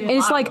 Yeah, and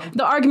it's like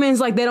the argument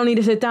is like they don't need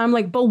to sit down. I'm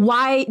like, but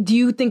why do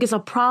you think it's a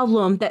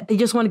problem that they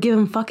just want to give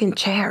them fucking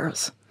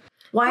chairs?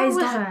 Why is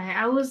that?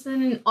 I was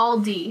in an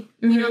Aldi.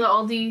 You know the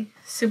Aldi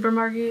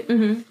supermarket?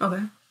 Mm-hmm.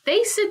 Okay.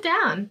 They sit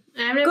down.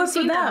 I've never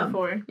seen that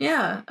before.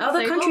 Yeah.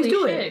 Other countries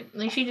do it.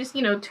 Like, she just,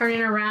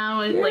 turning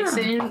around and like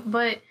sitting.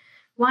 But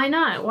why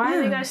not? Why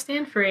do they gotta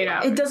stand for 8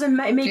 hours? It doesn't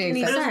make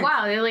any sense. It was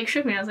wild. They like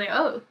shook me. I was like,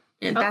 oh.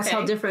 And that's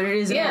how different it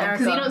is in America.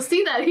 Because you don't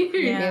see that here.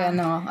 Yeah,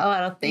 no, a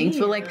lot of things.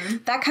 But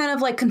like that kind of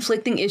like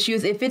conflicting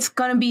issues, if it's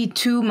gonna be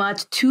too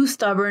much, too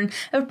stubborn,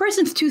 if a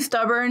person's too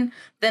stubborn,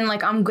 then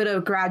like I'm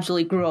gonna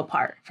gradually grow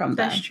apart from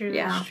them. That's true.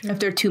 That's true. If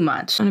they're too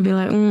much. I'm gonna be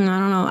like, I don't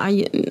know.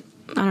 I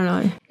don't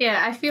know.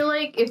 Yeah, I feel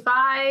like if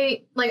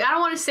I don't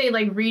want to say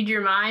like read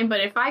your mind, but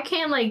if I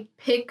can't like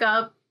pick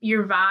up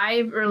your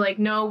vibe or like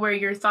know where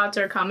your thoughts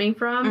are coming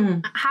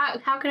from,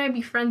 how can I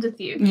be friends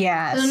with you?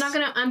 Yes. Because I'm not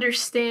going to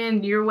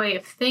understand your way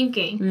of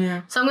thinking.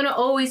 Yeah. So I'm going to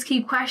always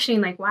keep questioning,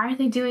 like, why are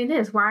they doing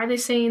this? Why are they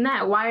saying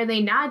that? Why are they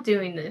not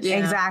doing this? Yeah.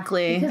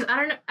 Exactly. Because I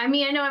don't know. I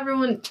mean, I know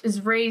everyone is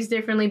raised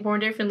differently,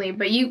 born differently,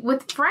 but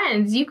with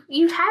friends,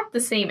 you have the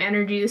same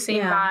energy, the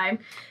same vibe.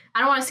 I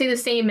don't want to say the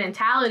same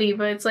mentality,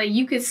 but it's like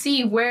you could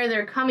see where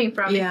they're coming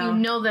from if you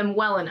know them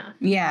well enough.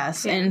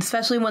 Yes. Yeah. And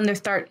especially when they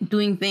start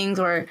doing things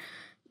or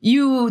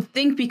you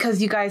think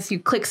because you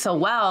click so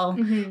well,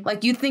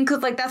 like you think,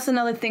 cause like that's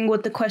another thing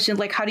with the question,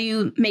 like how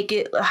does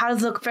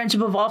the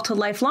friendship evolve to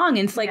lifelong?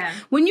 And it's like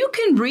when you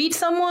can read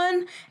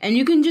someone and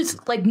you can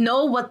just like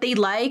know what they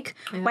like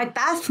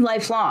that's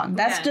lifelong.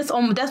 That's just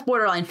that's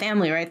borderline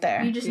family right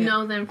there. You just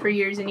know them for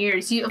years and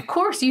years. Of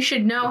course you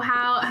should know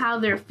how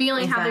they're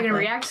feeling, how they're gonna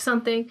react to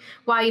something,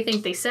 why you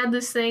think they said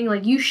this thing.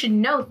 Like you should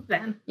know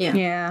them.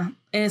 Yeah.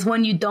 And it's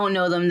when you don't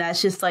know them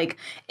that's just like,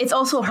 it's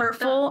also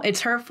hurtful.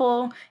 It's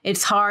hurtful.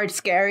 It's hard,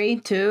 scary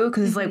too.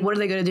 Because it's like, what are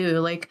they going to do?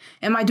 Like,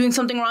 am I doing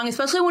something wrong?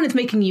 Especially when it's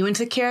making you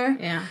insecure.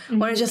 Yeah.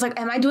 When it's just like,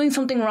 am I doing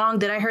something wrong?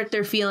 Did I hurt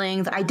their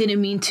feelings? I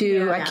didn't mean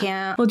to. Yeah. I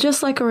can't. Well,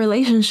 just like a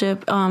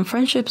relationship,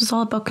 friendships is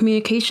all about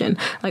communication.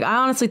 Like, I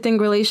honestly think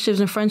relationships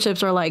and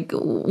friendships are like,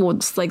 well,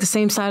 it's like the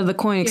same side of the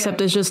coin, except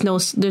there's no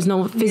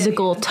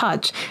physical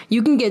touch.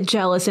 You can get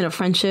jealous in a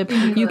friendship.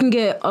 You can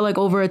get like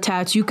over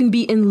attached. You can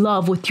be in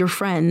love with your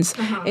friends.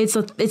 It's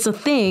a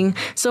thing.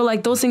 So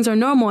like those things are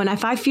normal. And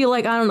if I feel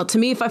like, I don't know, to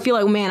me, if I feel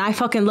like, man, I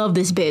fucking love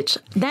this bitch,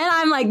 then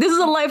I'm like, this is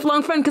a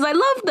lifelong friend because I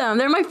love them.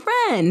 They're my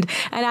friend.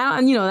 And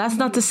I don't, that's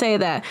not to say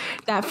that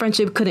that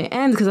friendship couldn't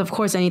end, because of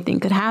course anything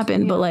could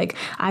happen. But like,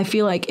 I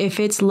feel like if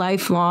it's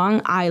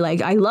lifelong, I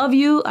love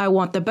you. I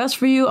want the best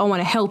for you. I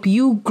want to help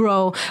you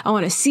grow. I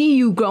want to see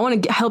you grow. I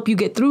want to help you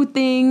get through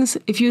things.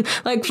 If you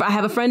like, I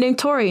have a friend named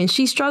Tori and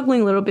she's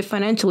struggling a little bit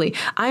financially.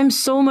 I'm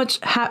so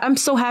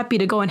happy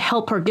to go and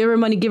help her, give her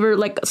money, give her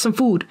like some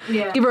food,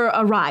 give her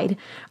a ride.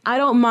 I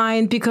don't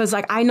mind, because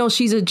like I know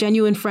she's a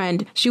genuine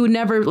friend. She would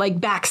never like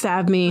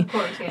backstab me.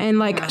 And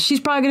like she's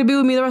probably gonna be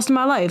with me the rest of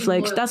my life.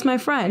 Like that's my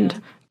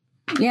friend.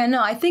 Yeah,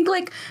 no, I think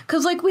like,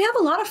 cause like we have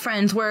a lot of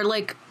friends where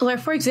like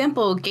for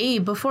example,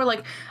 Gabe, before,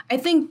 like I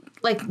think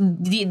like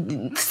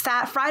the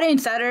Friday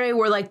and Saturday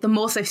were like the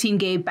most I've seen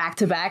Gabe back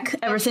to back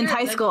ever since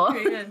high school.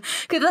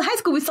 Because in high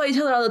school we saw each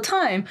other all the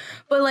time,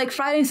 but like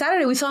Friday and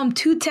Saturday we saw him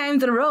 2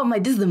 times in a row. I'm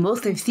like, this is the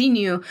most I've seen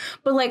you.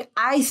 But like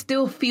I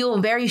still feel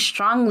very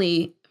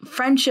strongly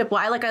friendship.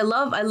 Well, I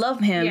love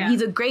him. Yeah.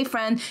 He's a great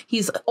friend.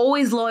 He's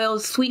always loyal,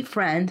 sweet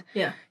friend.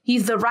 Yeah.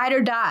 He's the ride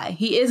or die.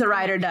 He is a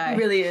ride or die. He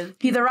really is.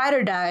 He's a ride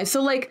or die.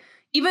 So like,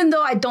 even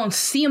though I don't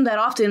see him that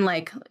often,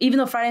 like even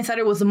though Friday and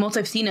Saturday was the most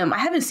I've seen him, I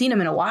haven't seen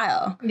him in a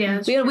while.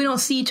 Yeah, we don't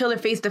see each other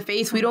face to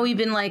face. We don't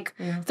even like.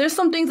 There's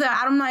some things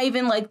that I'm not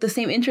even like the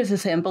same interest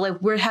as him, but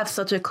like we have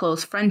such a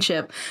close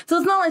friendship. So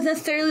it's not like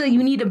necessarily like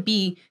you need to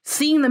be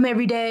seeing them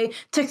every day,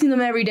 texting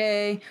them every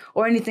day,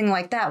 or anything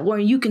like that. Where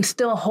you can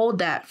still hold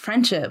that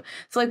friendship.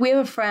 So like we have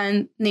a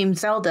friend named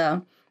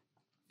Zelda.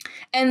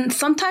 And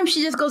sometimes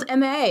she just goes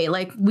MIA.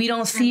 Like, we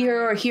don't see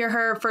her or hear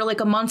her for like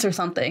a month or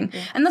something.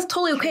 Yeah. And that's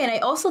totally okay. And I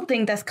also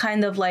think that's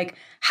kind of like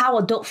how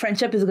adult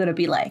friendship is going to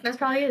be like. That's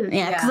probably it.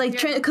 Yeah,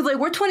 because like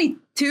we're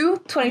 22,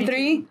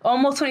 23,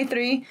 almost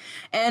 23.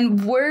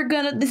 And we're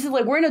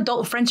in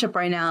adult friendship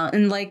right now.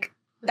 And like,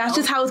 that's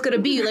just how it's gonna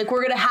be. Like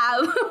we're gonna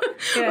have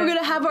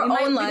our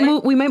own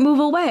life. We might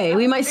move away.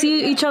 We might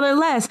see each other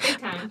less.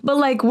 But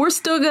like we're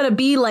still gonna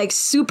be like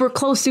super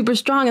close, super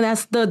strong. And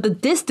that's the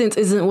distance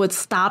isn't what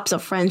stops a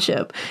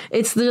friendship.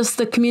 It's just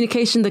the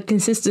communication, the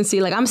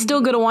consistency. Like I'm still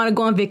gonna want to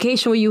go on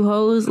vacation with you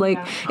hoes. Like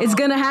it's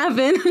gonna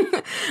happen.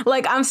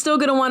 Like I'm still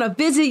gonna want to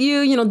visit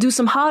you, do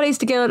some holidays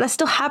together. That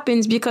still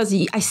happens because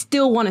I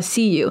still want to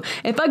see you.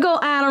 If I go,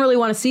 I don't really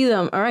want to see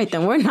them. All right,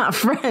 then we're not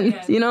friends,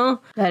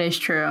 That is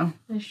true.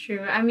 That's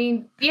true. I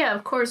mean, yeah,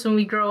 of course, when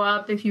we grow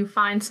up, if you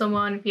find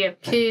someone, if you have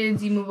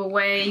kids, you move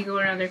away, you go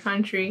to another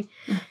country,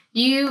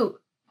 you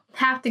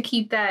have to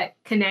keep that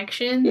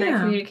connection,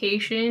 that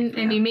communication.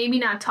 I mean, maybe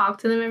not talk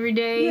to them every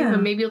day,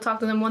 but maybe you'll talk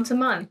to them once a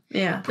month.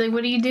 Yeah. Like,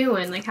 what are you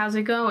doing? Like, how's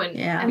it going?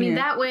 Yeah. I mean,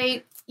 that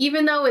way,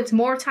 even though it's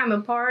more time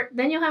apart,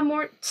 then you'll have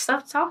more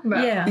stuff to talk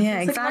about. Yeah,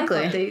 it's exactly.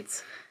 Like life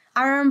updates.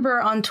 I remember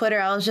on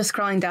Twitter, I was just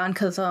scrolling down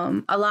because I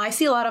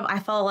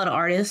follow a lot of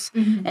artists,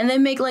 and they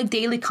make like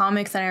daily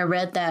comics, and I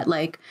read that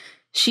like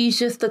she's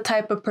just the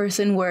type of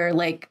person where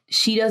like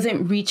she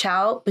doesn't reach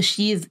out, but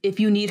if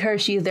you need her,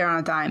 she's there on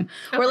a dime.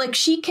 Okay. Where like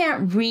she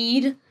can't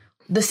read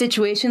the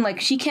situation, like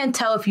she can't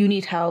tell if you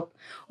need help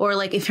or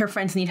like if her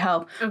friends need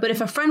help. Okay. But if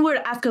a friend were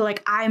to ask her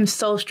like, I'm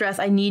so stressed,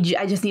 I need you,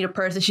 I just need a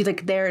person, she's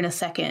like there in a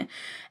second.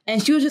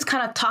 And she was just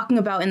kind of talking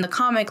about in the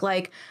comic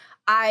like,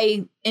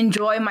 I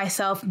enjoy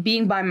myself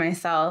being by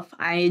myself.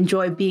 I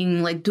enjoy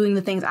being like doing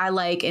the things I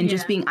like and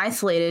just being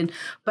isolated.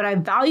 But I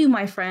value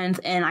my friends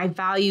and I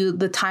value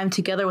the time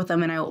together with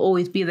them, and I will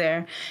always be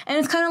there. And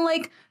it's kind of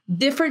like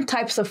different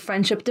types of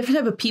friendship, different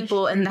type of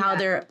people and how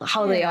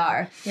they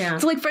are. Yeah.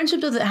 So like friendship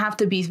doesn't have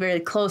to be very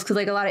close because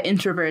like a lot of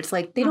introverts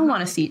like they don't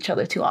want to see each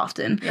other too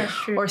often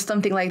or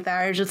something like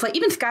that. Or just like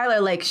even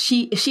Skylar, like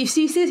if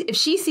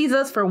she sees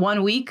us for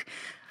 1 week.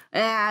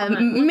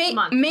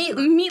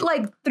 Meet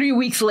like 3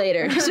 weeks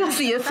later. She'll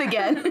see us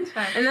again.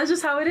 And that's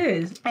just how it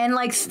is. And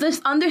like just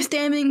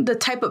understanding the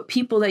type of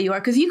people that you are,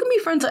 because you can be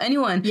friends with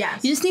anyone.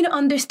 Yes. You just need to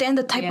understand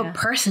the type of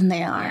person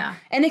they are. Yeah.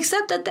 And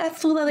accept that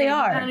that's who they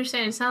are. I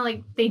understand. It's not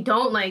like they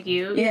don't like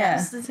you. Yeah.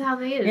 This is how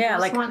they is. Yeah,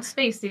 they like just want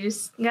space. They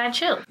just gotta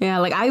chill. Yeah,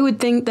 like I would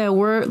think that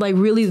we're like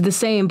really the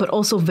same, but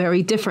also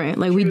very different.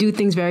 Like we do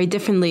things very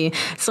differently.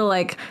 So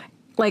like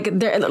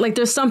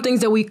there's some things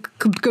that we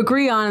could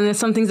agree on and there's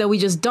some things that we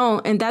just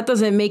don't, and that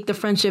doesn't make the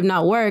friendship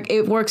not work.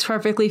 It works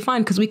perfectly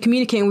fine because we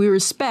communicate and we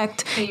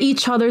respect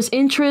each other's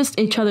interests,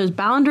 each other's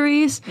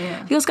boundaries.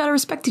 You just gotta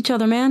respect each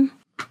other, man.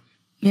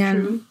 Yeah.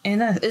 True.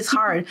 And it's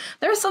hard.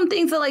 There are some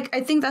things that like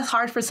I think that's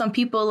hard for some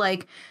people.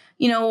 Like,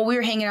 when we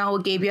were hanging out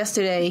with Gabe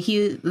yesterday,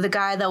 the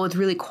guy that was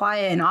really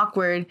quiet and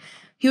awkward,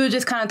 he was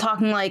just kind of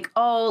talking like,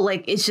 oh,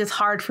 like it's just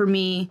hard for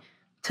me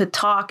to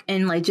talk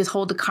and like just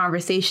hold the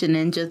conversation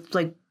and just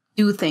like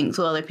do things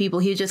with other people.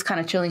 He was just kind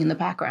of chilling in the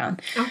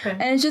background. Okay.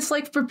 And it's just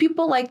like for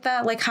people like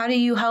that, like how do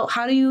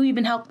you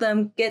even help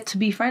them get to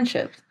be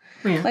friendships?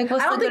 Yeah. Like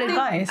what's the good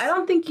advice? I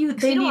don't think they You need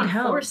don't want to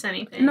help. force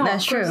anything. No,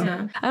 That's of course true.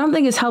 not. I don't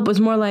think it's help. It's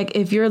more like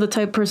if you're the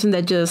type of person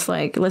that just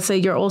like, let's say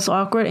you're also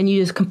awkward and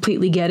you just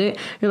completely get it.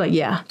 You're like,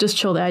 yeah, just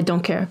chill there. I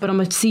don't care, but I'm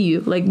gonna see you.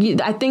 Like,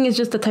 I think it's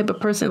just the type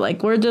of person.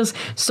 Like, we're just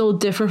so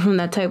different from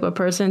that type of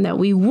person that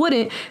we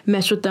wouldn't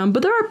mesh with them.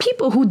 But there are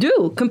people who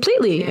do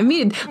completely.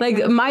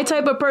 Like my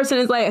type of person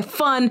is like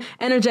fun,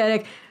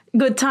 energetic,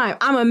 good time.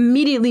 I'm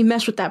immediately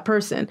mesh with that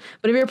person.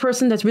 But if you're a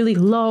person that's really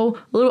low,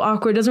 a little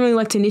awkward, doesn't really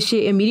like to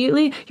initiate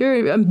immediately,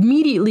 you're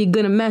immediately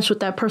gonna mesh with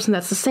that person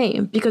that's the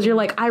same because you're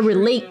like, I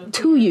relate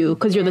to you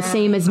because you're the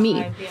same as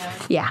me.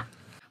 Yeah.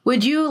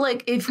 What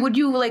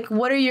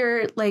are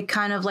your like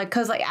kind of like,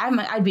 cause like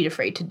I'd be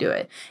afraid to do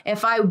it.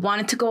 If I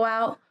wanted to go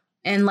out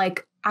and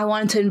like I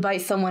wanted to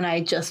invite someone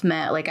I just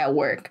met like at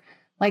work,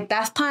 like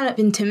that's kind of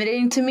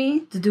intimidating to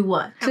me. To do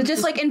what? So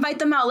just like invite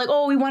them out, like,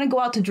 oh, we want to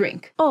go out to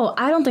drink. Oh,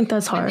 I don't think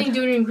that's I hard. think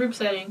do it in group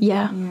setting.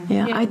 Yeah.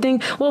 I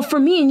think, well, for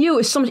me and you,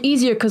 it's so much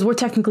easier because we're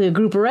technically a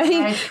group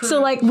already. So,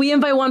 like, we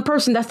invite one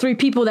person, that's 3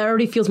 people that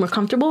already feels more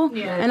comfortable.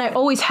 Yeah. And I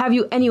always have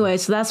you anyway.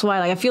 So that's why,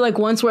 like, I feel like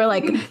once we're,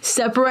 like,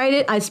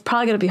 separated, it's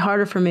probably going to be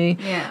harder for me.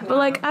 Yeah. But,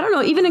 like, I don't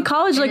know, even in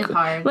college, It is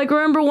hard. like,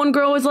 remember one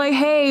girl was like,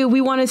 hey,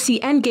 we want to see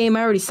Endgame.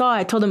 I already saw it.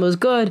 I told them it was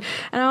good.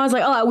 And I was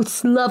like, oh, I would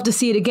love to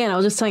see it again. I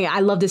was just telling you, I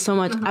loved it so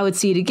much. I would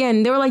see it again.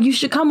 And they were like, you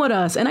should come with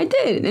us. And I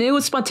did. And it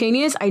was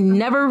spontaneous. I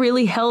never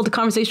really held a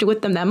conversation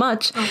with them that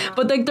much.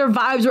 But like their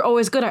vibes were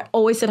always good. I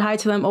always said hi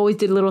to them, always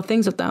did little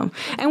things with them.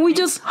 And we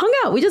just hung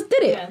out. We just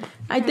did it. Yeah.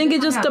 I think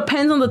it just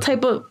depends on the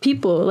type of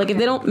people. Like if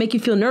they don't make you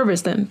feel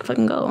nervous, then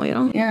fucking go, you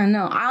know? Yeah,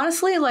 no.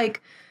 Honestly,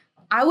 like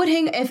I would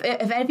hang if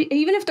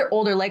even if they're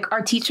older, like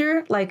our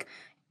teacher, like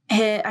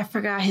I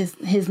forgot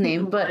his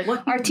name, but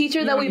our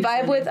teacher that we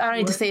vibe with, I don't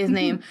need to say his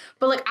name,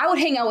 but like I would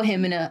hang out with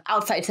him in an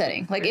outside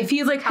setting. Like if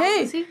he's like, How old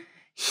hey, is he?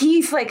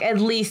 he's like at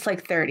least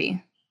like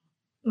 30.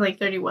 Like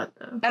 30 what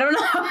though? I don't know.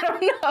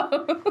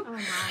 Oh,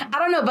 my. I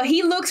don't know, but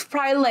he looks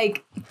probably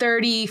like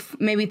 30,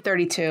 maybe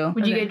 32.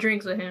 Would you get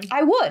drinks with him?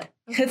 I would,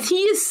 because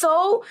he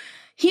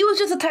was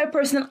just the type of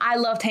person I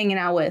loved hanging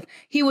out with.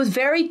 He was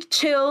very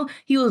chill.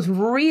 He was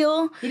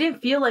real. He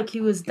didn't feel like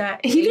he was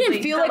that. He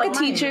didn't feel felt like a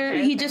teacher.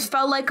 mine. He just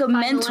felt like a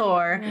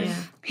mentor. Yeah.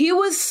 He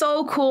was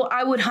so cool.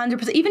 I would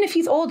 100%, even if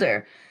he's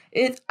older,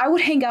 I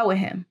would hang out with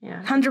him.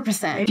 Yeah.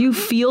 100%. If you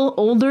feel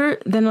older,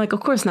 then like of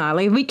course not.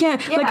 Like we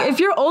can't. Like if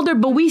you're older,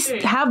 but we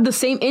have the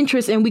same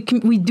interests and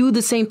we do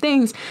the same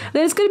things,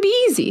 then it's gonna be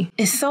easy.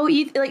 It's so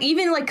easy. Like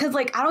even like because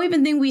like I don't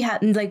even think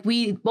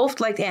we both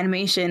liked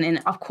animation,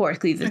 and of course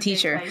he's a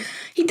teacher. nice.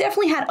 He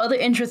definitely had other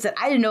interests that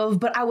I didn't know of,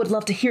 but I would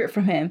love to hear it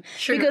from him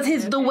Sure.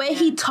 because the way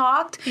he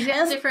talked. He's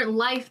got a different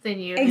life than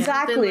you.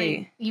 Exactly. Something,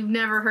 like, you've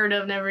never heard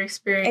of, never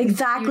experienced.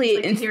 Exactly. You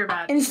just like to hear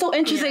about And it. it's so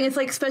interesting. Yeah. It's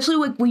like especially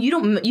when you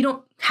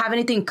don't have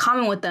anything in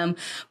common with them,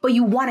 but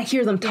you want to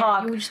hear them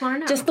talk. you just wanna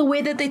know. Just the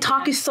way that they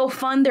talk is so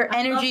fun. Their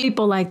energy.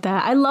 People like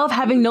that. I love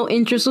having no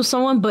interest with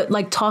someone, but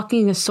like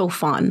talking is so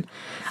fun.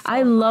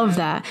 I love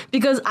that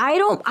because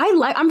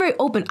I'm very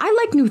open. I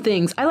like new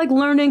things. I like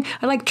learning.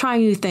 I like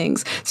trying new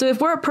things. So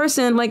if we're a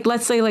person, like,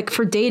 let's say like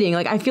for dating,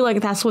 like I feel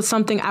like that's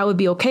something I would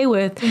be okay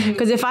with.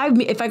 Because if I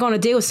go on a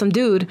date with some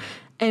dude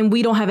and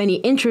we don't have any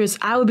interest,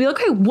 I would be like,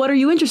 okay, what are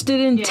you interested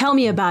in? Tell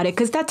me about it.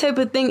 Because that type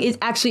of thing is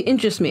actually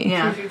interests me.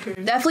 Yeah. True.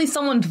 Definitely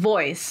someone's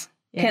voice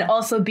can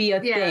also be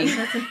a Yeah, thing.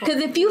 that's important.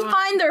 Because if you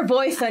find their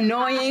voice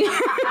annoying,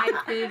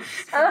 iPad,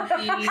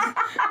 Snoopy,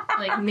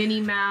 like Minnie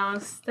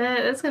Mouse,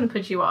 that's gonna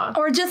put you off.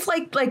 or just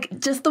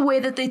just the way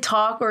that they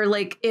talk, or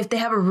like if they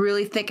have a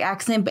really thick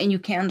accent and you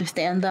can't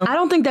understand them. I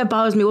don't think that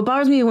bothers me. What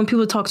bothers me is when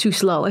people talk too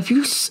slow. If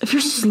you're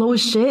slow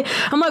as shit,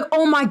 I'm like,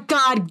 oh my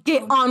God,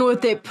 get on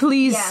with it,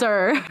 please,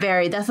 sir.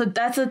 Very. That's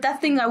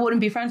thing I wouldn't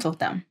be friends with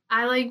them.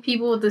 I like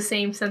people with the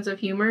same sense of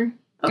humor.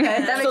 Okay,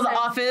 that so makes The sense.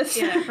 Office,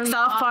 Yeah, from The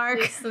South Park.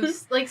 Office,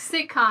 those, like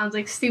sitcoms,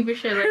 like stupid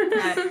shit like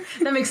that.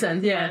 That makes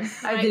sense. Yeah.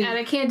 And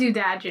I can't do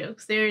dad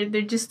jokes. They're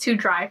just too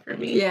dry for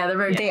me. Yeah, they're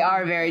very. They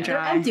are very They're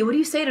dry. empty. What do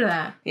you say to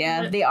that?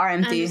 Yeah, they are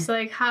I'm empty. just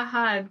like,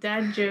 haha,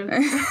 dad jokes.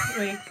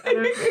 Like, I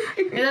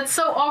don't, and that's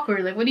so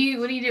awkward. Like, what do you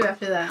do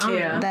after that? I don't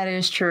know. That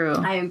is true.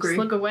 I Just agree.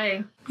 look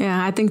away.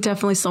 Yeah, I think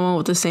definitely someone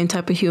with the same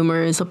type of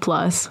humor is a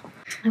plus.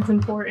 That's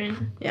important.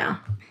 Yeah.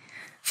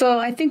 So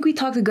I think we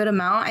talked a good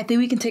amount. I think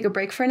we can take a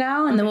break for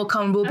now, and then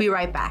we'll be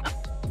right back.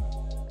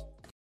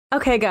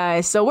 Okay,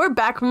 guys, so we're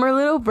back from our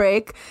little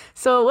break.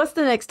 So what's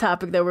the next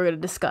topic that we're going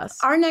to discuss?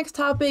 Our next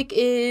topic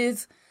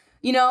is,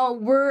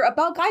 we're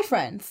about guy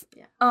friends.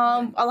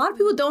 A lot of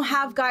people don't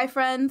have guy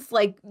friends,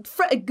 like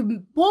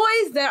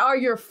boys that are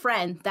your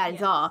friend. That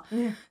is all.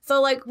 Yeah.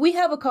 So like we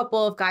have a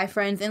couple of guy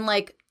friends, and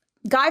like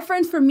guy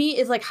friends for me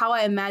is like how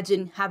I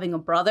imagine having a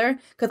brother,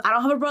 because I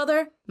don't have a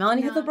brother.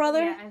 Melanie has a brother.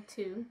 Yeah, I have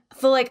 2.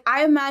 So like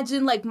I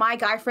imagine like my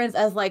guy friends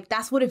as like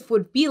that's what it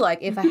would be like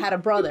if I had a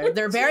brother.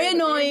 They're very It'd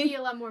annoying. be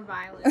a lot more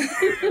violent.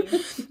 I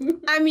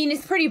think. I mean,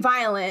 it's pretty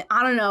violent.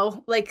 I don't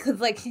know, like because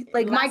like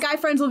my guy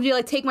friends will be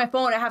like take my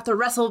phone. I have to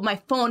wrestle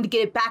my phone to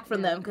get it back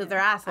from them because they're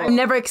assholes. I've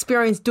never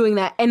experienced doing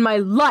that in my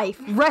life.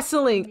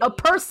 Wrestling a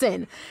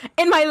person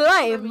in my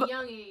life. From a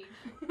young age.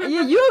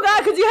 You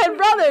got because you had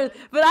brothers,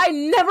 but I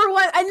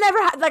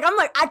never had, like, I'm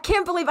like, I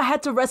can't believe I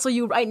had to wrestle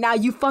you right now,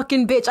 you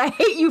fucking bitch. I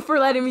hate you for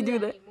letting me do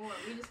that. Anymore.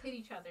 We just hit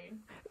each other.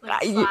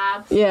 Like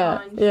slaps, Yeah,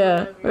 punch, yeah.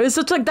 whatever. It's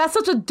such like that's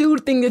such a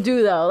dude thing to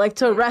do though, like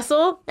to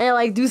wrestle and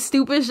like do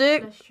stupid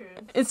shit. That's true.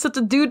 It's such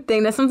a dude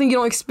thing. That's something you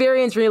don't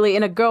experience really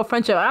in a girl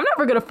friendship. I'm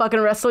never gonna fucking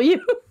wrestle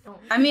you.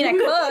 I mean, I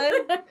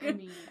could. I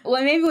mean,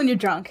 Well, maybe when you're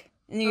drunk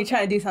and you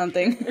try to do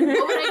something. what would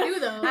I do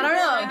though? I don't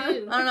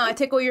know. I don't know. I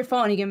take away your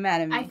phone. You get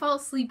mad at me. I fall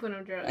asleep when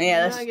I'm drunk.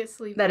 Yeah, You know I get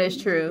sleepy. that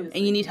is true.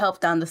 And you need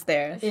help down the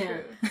stairs. Yeah.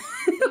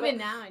 Even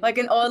now. I Like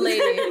do. an old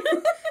lady.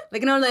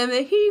 Like an old lady.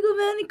 Like, here you go,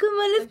 Manny. Come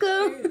on, let's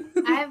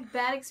go. I have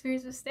bad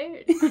experience with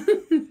stairs.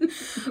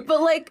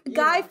 But like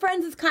guy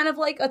friends is kind of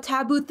like a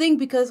taboo thing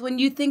because when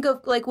you think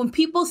of like when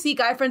people see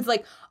guy friends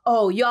like,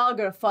 oh, y'all are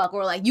gonna fuck,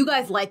 or like you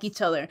guys like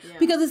each other. Yeah.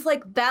 Because it's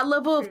like that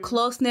level of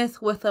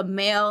closeness with a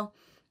male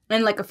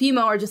and like a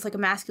female or just like a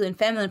masculine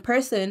feminine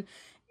person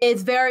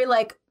is very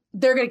like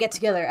they're gonna get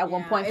together at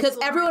one Yeah, point. it's Because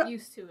everyone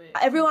used to it.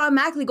 everyone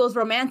automatically goes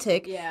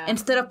romantic Yeah.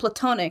 instead of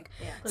platonic.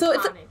 Yeah. So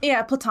it's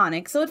Platonic.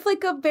 platonic. So it's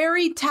like a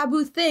very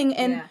taboo thing,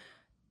 and Yeah.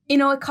 you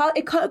know it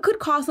could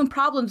cause some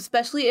problems,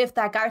 especially if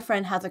that guy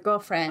friend has a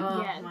girlfriend.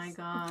 Oh Yes. my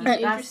god. He's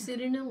That's-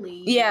 interested in a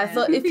lead. Yeah,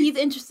 so if he's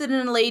interested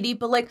in a lady,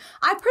 but like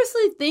I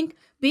personally think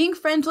being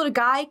friends with a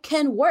guy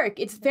can work.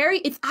 It's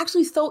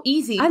actually so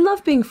easy. I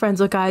love being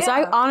friends with guys. I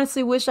Yeah.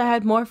 honestly wish I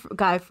had more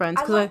guy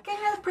friends because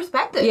getting that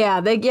perspective.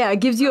 it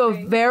gives you a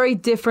very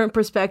different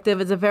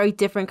perspective. It's a very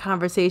different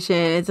conversation.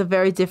 It's a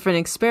very different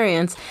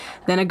experience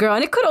than a girl.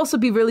 And it could also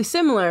be really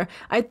similar.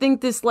 I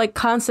think this like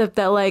concept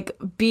that like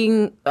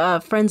being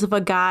friends with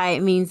a guy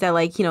means that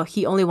like, you know,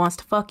 he only wants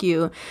to fuck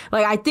you.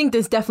 Like I think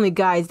there's definitely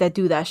guys that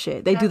do that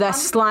shit. They do that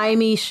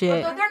slimy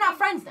shit. They're not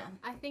friends then.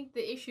 I think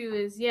the issue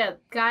is,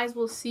 guys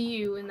will see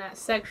you in that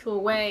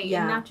sexual way,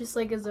 Yeah. and not just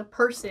like as a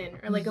person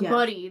or like a Yeah.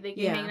 buddy they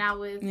can Yeah. hang out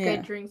with, Yeah.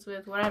 get drinks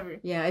with, whatever.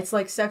 Yeah, it's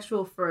like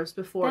sexual first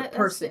before That's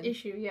person. the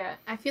issue, yeah.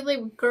 I feel like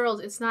with girls,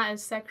 it's not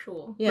as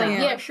sexual. Yeah. Like,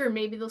 Yeah. sure,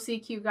 maybe they'll see a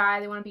cute guy,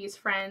 they want to be his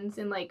friends,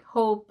 and like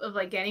hope of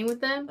like getting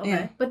with them. Okay.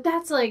 Yeah. But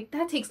that's like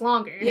that takes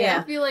longer. Yeah.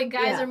 I feel like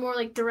guys Yeah. are more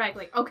like direct,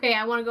 like, okay,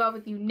 I want to go out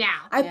with you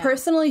now. I Yeah.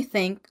 personally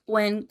think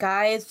when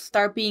guys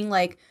start being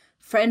like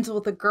friends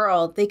with a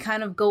girl, they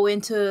kind of go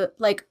into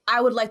like I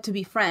would like to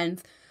be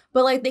friends,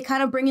 but like they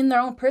kind of bring in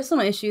their own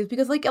personal issues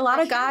because like a lot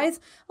of guys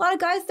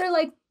they're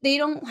like they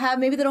don't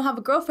have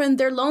a girlfriend,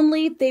 they're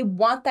lonely, they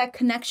want that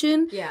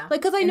connection. Yeah.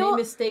 Like cause I And know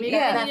they mistake Maybe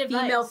that, they that need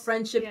female advice.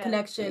 friendship Yeah.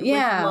 connection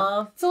Yeah. with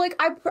love. So like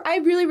I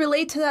really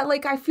relate to that.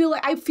 Like I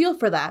feel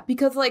for that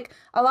because like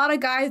a lot of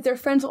guys, they're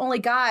friends with only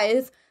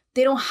guys.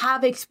 They don't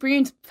have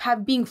experience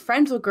being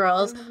friends with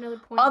girls I don't have another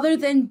point of other view.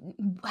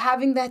 than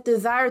having that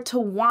desire to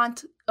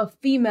want a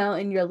female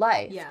in your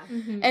life. Yeah.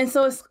 Mhm. And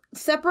so it's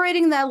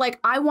separating that like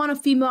I want a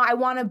female, I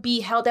want to be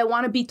held, I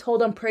want to be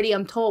told I'm pretty,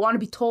 want to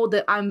be told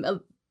that I'm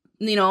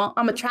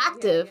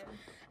attractive. Yeah.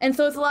 And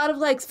so it's a lot of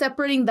like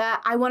separating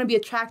that I want to be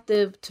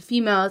attractive to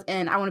females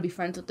and I want to be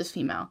friends with this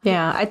female.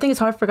 Yeah, I think it's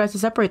hard for guys to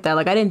separate that.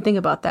 Like I didn't think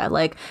about that.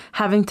 Like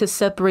having to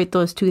separate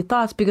those two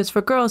thoughts because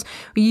for girls,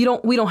 we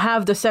don't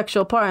have the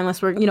sexual part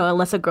unless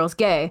unless a girl's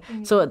gay.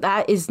 So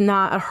that is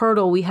not a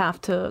hurdle we have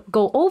to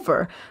go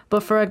over.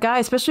 But for a guy,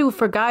 especially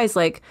for guys,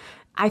 like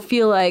I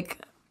feel like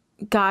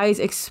guys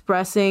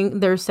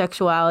expressing their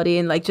sexuality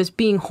and like just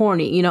being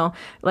horny,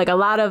 like a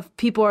lot of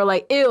people are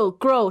like, ew,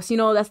 gross,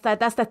 that's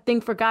that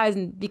thing for guys.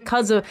 And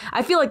because of,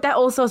 I feel like that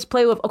also has to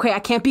play with, okay, I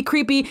can't be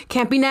creepy,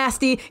 can't be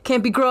nasty,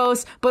 can't be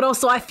gross, but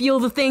also I feel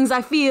the things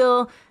I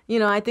feel.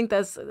 I think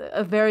that's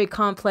a very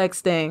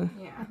complex thing.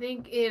 Yeah. I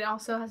think it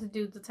also has to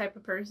do with the type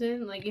of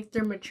person, like if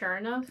they're mature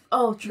enough.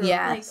 Oh, true.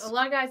 Yeah. Like Yes. a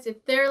lot of guys,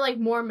 if they're like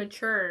more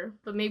mature,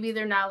 but maybe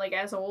they're not like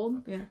as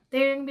old, Yeah.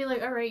 they're gonna be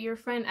like, all right, you're a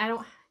friend. I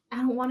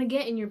don't want to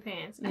get in your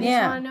pants. I Yeah.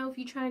 just want to know if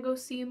you're trying to go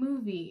see a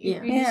movie. Yeah.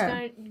 If you're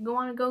Yeah. just gonna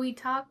want to go eat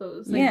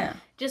tacos. Like, Yeah.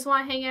 just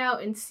want to hang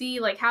out and see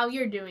like how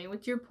you're doing,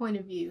 what's your point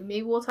of view.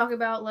 Maybe we'll talk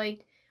about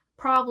like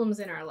problems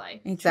in our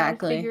life. Try to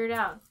Exactly. figure it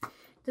out.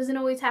 Doesn't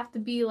always have to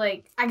be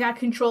like I got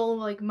control of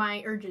like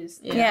my urges.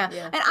 Yeah.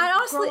 Yeah. And I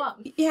honestly, Grow up.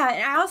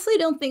 and I honestly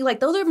don't think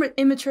like those are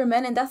immature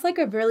men, and that's like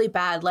a really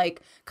bad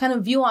like kind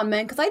of view on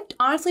men because I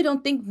honestly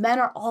don't think men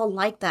are all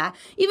like that.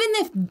 Even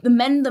if the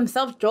men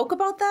themselves joke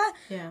about that,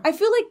 Yeah. I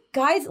feel like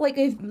guys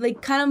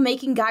like kind of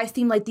making guys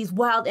seem like these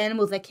wild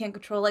animals that can't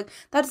control. Like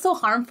that's so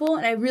harmful,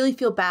 and I really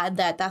feel bad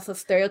that that's a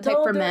stereotype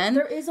Though for men.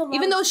 there is a lot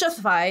Even though it's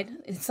justified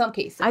in some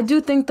cases. I do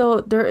think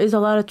though there is a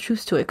lot of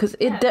truth to it because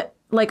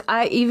like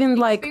I even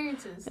like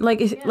Experiences.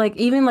 like it's, like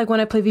even like when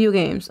I play video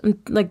games, I'm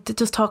like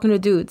just talking to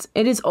dudes,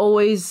 it is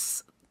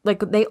always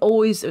like they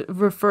always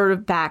refer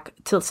back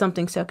to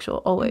something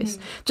sexual, always.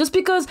 Just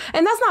because,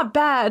 and that's not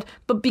bad,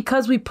 but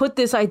because we put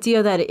this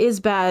idea that it is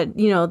bad,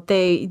 you know,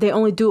 they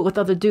only do it with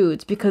other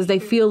dudes because they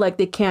feel like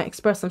they can't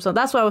express themselves.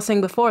 That's why I was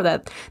saying before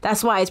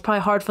that's why it's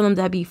probably hard for them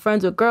to be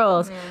friends with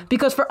girls,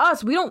 because for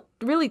us, we don't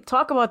really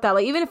talk about that.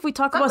 Like, even if we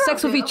talk about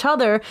sex with each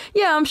other,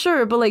 yeah, I'm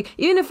sure, but like,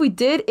 even if we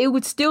did, it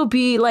would still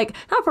be like,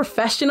 not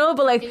professional,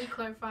 but like, Can you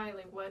clarify,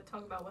 like, what?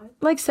 Talk about what?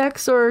 like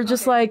sex, or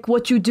just like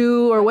what you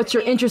do or what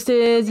your interest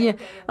is. Yeah.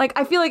 Like,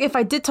 I feel like if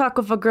I did talk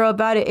with a girl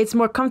about it, it's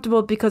more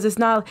comfortable because it's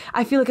not,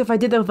 I feel like if I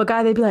did that with a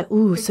guy, they'd be like,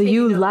 ooh, so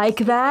you like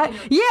that?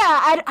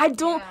 Yeah, I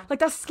don't, like,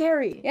 that's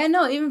scary. Yeah,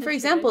 no, even for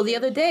example, the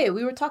other day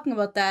we were talking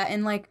about that,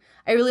 and like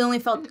I really only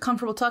felt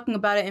comfortable talking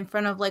about it in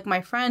front of like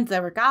my friends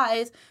that were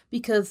guys,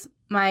 because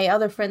my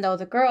other friend that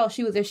was a girl,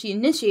 she was there, she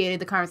initiated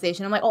the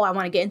conversation. I'm like, oh, I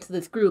want to get into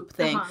this group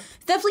thing.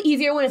 It's definitely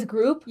easier when it's a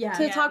group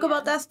to talk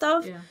about that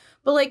stuff. Yeah.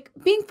 But like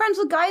being friends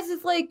with guys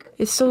is like,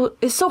 it's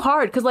so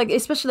hard because like,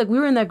 especially like we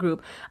were in that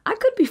group, I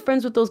could be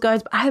friends with those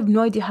guys, but I have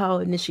no idea how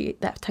to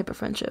initiate that type of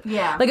friendship.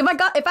 Yeah. Like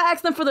if I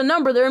ask them for the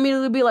number, they're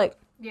immediately be like,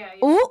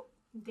 ooh,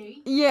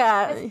 date.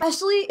 Yeah.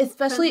 Especially.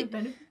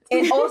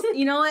 It also,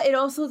 you know what? It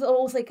also is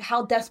almost like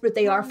how desperate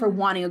they are for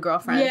wanting a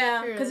girlfriend.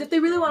 Yeah, because if they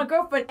really want a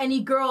girlfriend,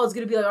 any girl is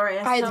gonna be like, all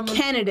right, that's a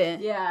candidate.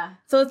 Yeah.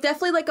 So it's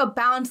definitely like a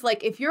balance.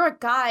 Like if you're a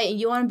guy and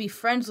you want to be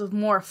friends with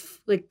more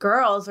like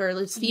girls or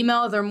like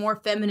females or more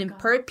feminine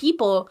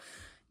people,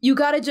 you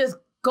gotta just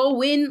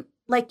go in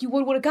like you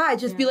would with a guy.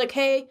 Just be like,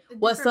 hey,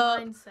 what's up?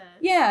 Mindset.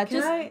 Yeah,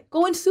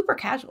 go in super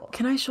casual.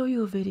 Can I show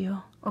you a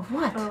video? Of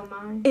what? Oh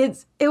my!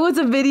 It was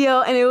a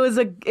video, and it was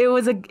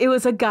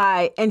a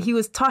guy, and he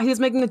was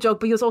making a joke,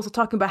 but he was also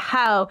talking about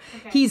how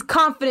he's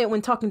confident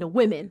when talking to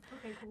women.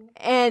 Okay, cool.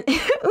 And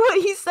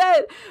what he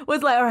said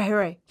was like, all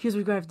right, here's what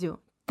you're gonna have to do.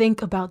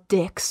 Think about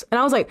dicks. And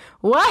I was like,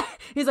 what?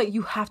 He's like,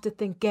 you have to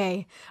think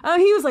gay.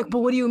 He was like, but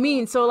what do you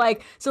mean? So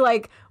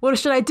what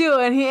should I do?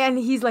 And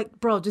he's like,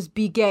 bro, just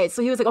be gay.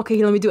 So he was like,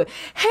 okay, let me do it.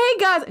 Hey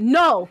guys,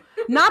 no,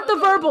 not the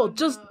verbal,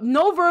 just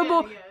no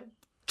verbal,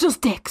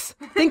 just dicks.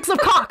 Think of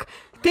cock.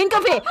 Think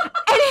of it.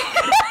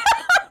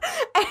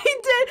 And he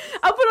did.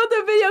 I'll put up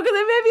the video because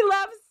it made me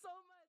laugh so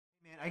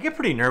much. Man, I get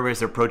pretty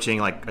nervous approaching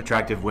like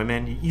attractive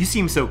women. You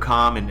seem so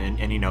calm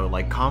and you know,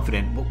 like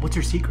confident. What's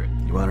your secret?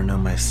 You want to know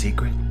my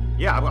secret?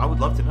 Yeah, I would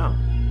love to know.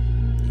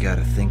 You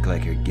gotta think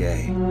like you're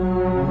gay.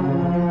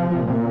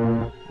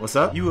 What's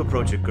up? You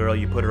approach a girl,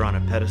 you put her on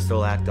a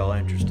pedestal, act all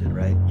interested,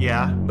 right?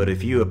 Yeah. But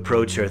if you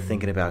approach her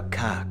thinking about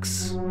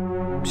cocks,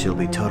 she'll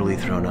be totally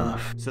thrown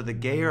off. So the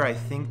gayer I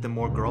think, the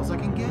more girls I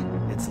can get?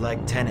 It's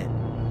like Tenet,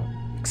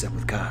 except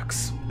with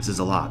cocks. This is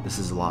a lot.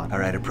 All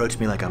right, approach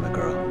me like I'm a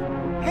girl.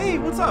 Hey,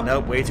 what's up?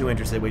 Nope, way too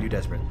interested, way too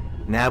desperate.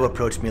 Now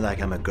approach me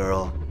like I'm a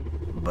girl,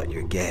 but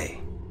you're gay.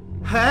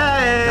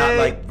 Hey! Not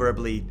like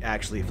verbally,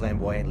 actually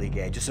flamboyantly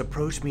gay. Just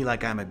approach me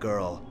like I'm a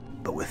girl,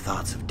 but with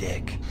thoughts of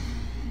dick.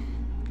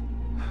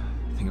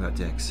 Think about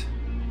dicks.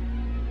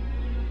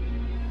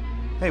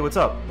 Hey, what's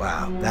up?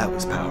 Wow, that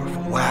was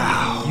powerful.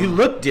 Wow. You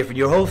look different.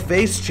 Your whole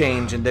face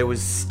changed and there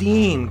was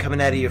steam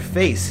coming out of your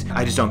face.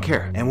 I just don't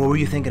care. And what were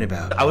you thinking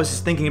about? I was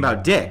just thinking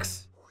about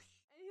dicks.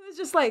 And he was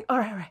just like, all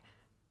right.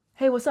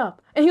 Hey, what's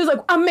up? And he was like,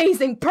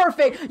 amazing,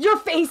 perfect, your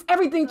face,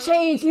 everything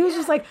changed. He was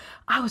just like,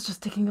 I was just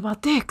thinking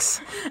about dicks.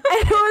 And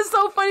it was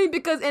so funny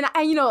because, and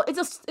you know,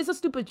 it's a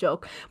stupid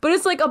joke, but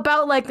it's like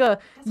about like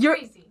you're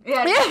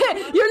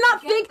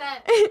not thinking,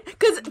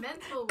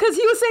 because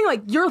he was saying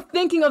like, you're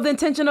thinking of the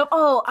intention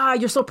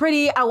of, you're so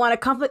pretty, I want to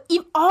compliment,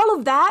 all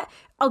of that.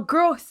 A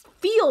girl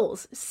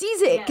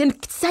sees it,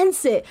 can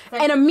sense it,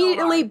 and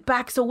immediately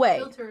backs away.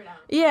 Filter it out.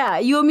 Yeah,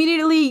 you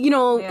immediately,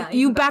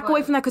 you back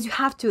away from that because you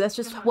have to. That's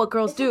just what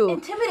girls do.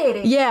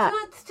 Intimidating. Yeah.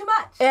 It's too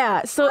much.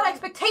 Yeah. So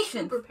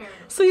expectations.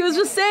 So he was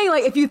just saying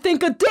like, if you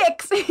think of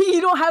dicks,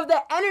 you don't have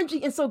that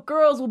energy, and so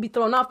girls will be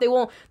thrown off. They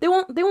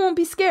won't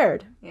be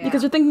scared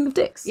because you're thinking of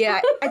dicks. Yeah,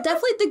 I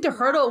definitely think the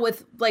hurdle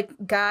with like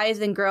guys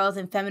and girls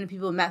and feminine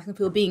people and masculine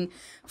people being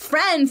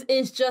friends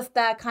is just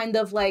that kind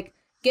of like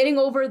getting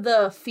over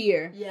the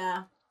fear.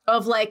 Yeah.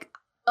 Of like,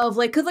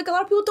 because like a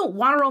lot of people don't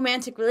want a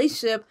romantic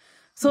relationship,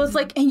 so it's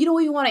like, and you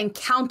don't even want to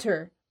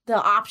encounter the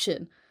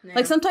option. Yeah.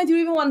 Like sometimes you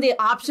even want the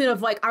option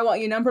of like, I want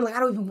your number. Like I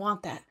don't even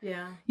want that.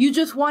 Yeah. You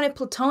just want it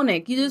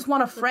platonic. You just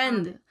want a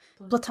friend.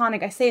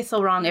 Platonic. I say it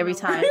so wrong every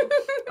time.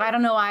 I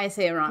don't know why I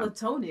say it wrong.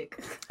 Platonic.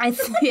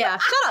 Yeah.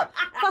 Shut up.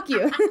 Fuck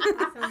you.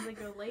 Sounds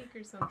like a lake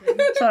or something.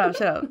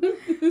 Shut up.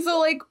 So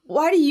like,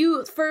 why do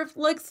you?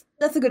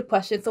 That's a good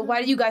question. So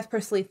why do you guys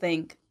personally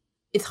think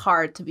it's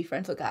hard to be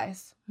friends with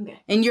guys? Okay.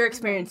 In your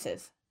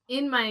experiences.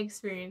 In my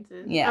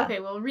experiences. Yeah. Okay,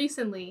 well,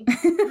 recently,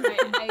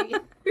 I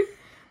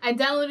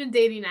downloaded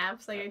dating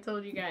apps, like I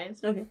told you guys.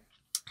 Okay.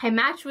 I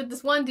matched with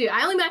this one dude.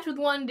 I only matched with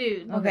one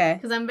dude. Okay.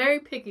 Because I'm very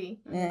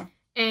picky. Yeah.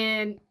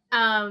 And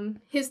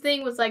his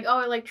thing was like,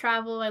 I like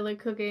travel, I like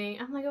cooking.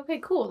 I'm like, okay,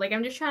 cool. Like,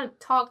 I'm just trying to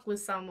talk with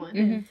someone.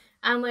 Mm-hmm.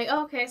 I'm like,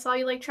 okay, I saw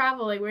you like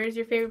travel. Like, where's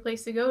your favorite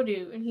place to go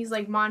to? And he's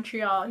like,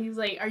 Montreal. He's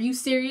like, are you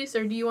serious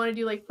or do you want to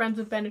do like friends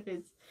with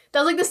benefits? That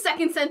was like the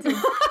second sentence.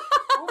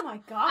 Oh my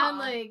god. I'm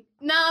like,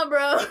 Nah, bro.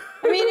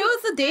 I mean, it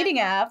was a dating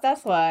app.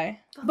 That's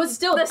why. But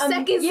still, The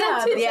second sentence.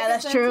 Yeah,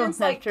 that's true.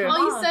 That's true. All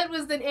you said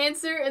was an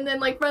answer, and then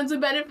like friends with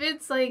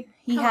benefits. Like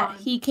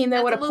He came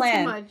there with a That's a little too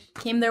plan. much.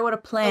 Came there with a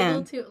a plan.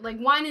 little too like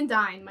wine and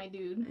dine, my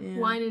dude. Yeah.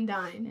 Wine and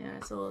dine. Yeah,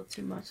 it's a little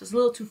too much. It's a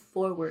little too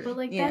forward. But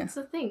like Yeah. that's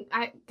the thing.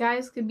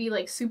 Guys could be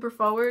like super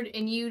forward,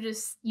 and you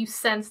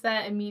sense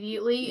that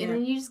immediately, and Yeah.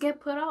 then you just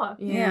get put off.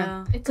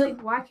 yeah. It's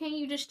like, why can't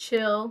you just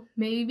chill,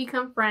 maybe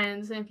become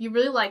friends, and if you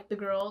really like the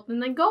girl, then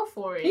like go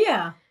for it.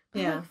 Yeah.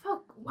 But, Yeah. like,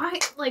 fuck, why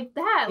like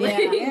that? Yeah, Like,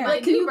 yeah.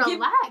 like Can can you you give-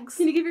 relax?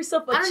 Can you give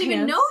yourself a I don't chance?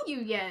 even know you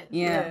yet.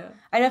 Yeah.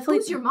 I definitely.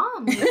 Who's your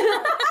mom?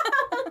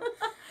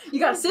 You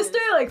got a sister?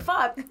 Like,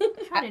 fuck.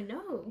 I'm trying to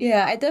know.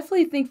 Yeah, I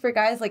definitely think for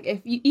guys, like,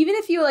 even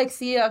if you like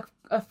see a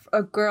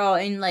girl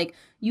and like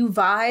you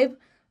vibe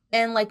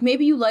and like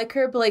maybe you like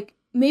her, but like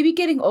maybe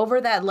getting over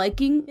that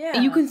liking,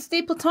 Yeah. you can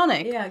stay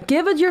platonic. Yeah.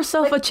 Give it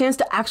yourself a chance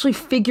to actually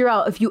figure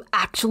out if you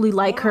actually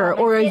like Yeah, her like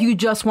or it- you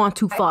just want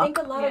to I fuck. think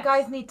a lot Yes. of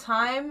guys need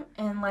time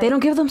and like They don't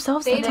give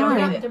themselves They the don't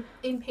time. they're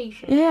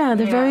impatient. Yeah,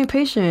 they're Yeah. very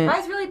impatient.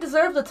 guys really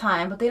deserve the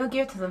time, but they don't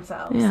give it to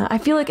themselves. Yeah, I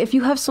feel like if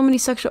you have so many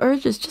sexual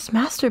urges, just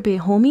masturbate,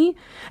 homie.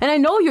 And I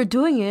know you're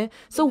doing it.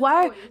 So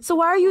why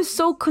are you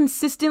so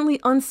consistently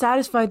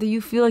unsatisfied that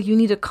you feel like you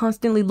need to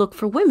constantly look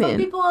for Some women?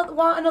 people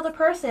want another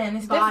person.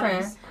 It's Bodies.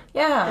 different.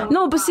 Yeah.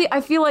 No, but see,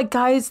 I feel like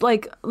guys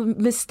like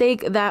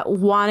mistake that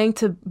wanting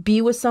to be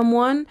with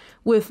someone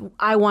with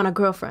I want a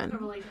girlfriend.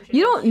 relationship.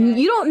 You don't Yeah.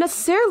 you don't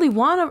necessarily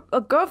want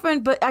a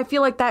girlfriend, but I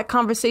feel like that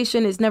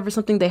conversation is never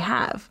something they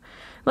have.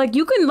 Like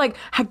you can like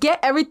get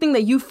everything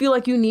that you feel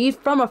like you need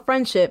from a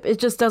friendship. It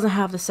just doesn't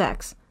have the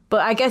sex. But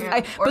I guess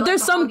but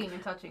there's some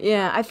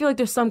yeah, I feel like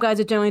there's some guys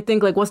that generally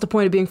think like what's the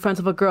point of being friends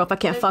with a girl if I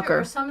can't fuck her?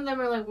 Or some of them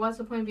are like, what's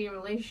the point of being in a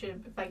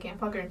relationship if I can't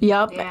fuck her?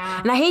 Yup.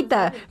 Yeah. And I hate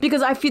that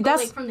because I feel But,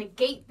 that's like from the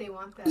gate they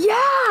want that.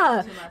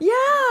 yeah.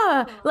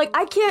 Yeah. Like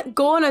I can't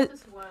go on a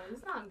This was.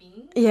 It's not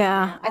me.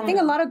 yeah. I think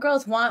a lot of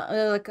girls want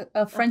like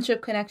a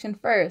friendship connection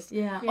first.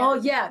 Yeah. Yeah. Oh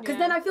yeah, because Yeah.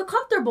 then I feel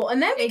comfortable,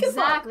 and then we can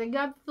fuck. Exactly. You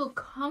gotta feel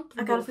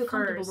comfortable. I gotta feel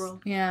comfortable, first. bro.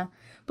 Yeah,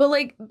 but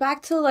like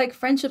back to like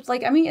friendships.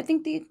 Like I mean, I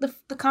think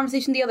the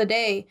conversation the other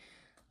day,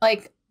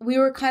 like we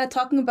were kind of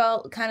talking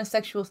about kind of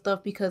sexual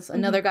stuff because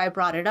another guy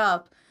brought it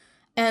up,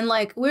 and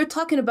like we were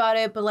talking about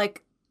it, but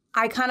like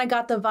I kind of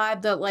got the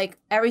vibe that like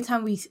every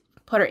time we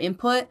put our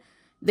input,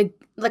 the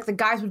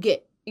guys would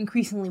get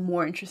increasingly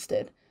more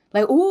interested.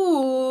 Like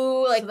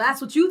ooh, like So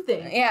that's what you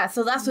think. yeah,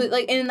 so that's what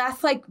like, and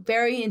that's like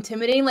very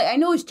intimidating. Like I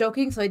know he's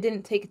joking, so I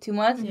didn't take it too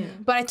much,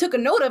 but I took a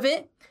note of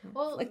it.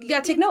 Well, Like, you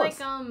gotta take it's notes.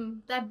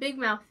 Like that Big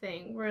Mouth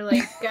thing where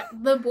like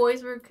the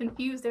boys were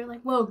confused. They're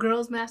like, "Whoa,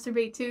 girls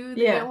masturbate too?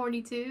 They Yeah. get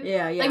horny too?"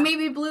 Yeah, yeah. Like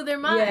maybe it blew their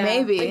mind. Yeah.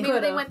 Maybe. Like, maybe they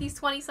Could've. went these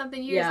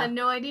 20-something years Yeah. had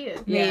no idea.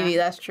 Maybe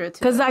that's true too.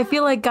 Because I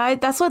feel like guys,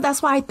 that's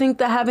why I think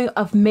that having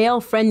a male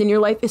friend in your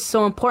life is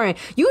so important.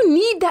 You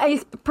need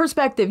that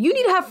perspective. You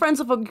need to have friends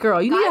with a girl.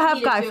 You need to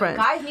have guy friends.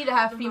 Guys need to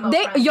have female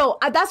They friends.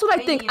 that's what I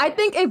They think. need I it.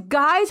 think if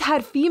guys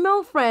had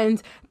female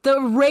friends, the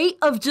rate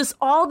of just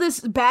all this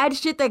bad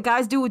shit that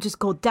guys do would just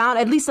go down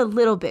at least a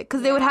little bit.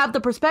 Because they would have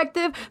the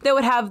perspective, they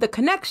would have the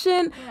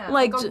connection, Yeah,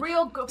 like a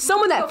real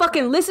someone that real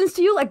fucking friend. listens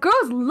to you. Like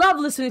girls love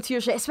listening to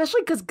your shit,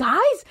 especially because guys.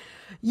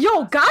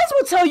 Yo, guys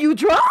will tell you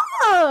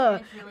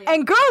drama,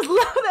 and girls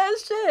love that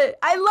shit.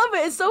 I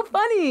love it. It's so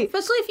funny.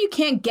 Especially if you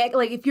can't get,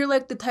 like, if you're,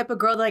 like, the type of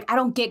girl that, like, I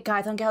don't get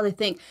guys, I don't get how they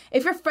think.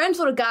 If you're friends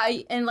with a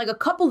guy and, like, a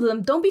couple of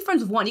them, don't be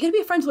friends with one. You gotta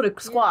be friends with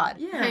a squad.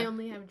 Yeah. I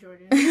only have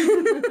Jordan.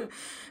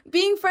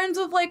 Being friends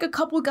with, like, a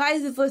couple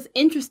guys is less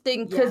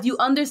interesting because Yes. you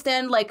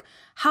understand, like,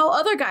 how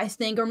other guys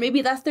think, or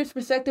maybe that's their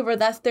perspective, or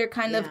that's their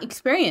kind of Yeah.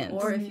 experience.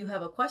 Or if you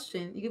have a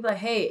question, you could be like,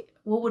 "Hey,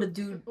 what would a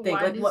dude think?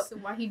 why, Like, what?"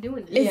 why he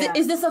doing this? Yeah.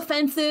 Is this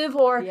offensive,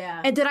 or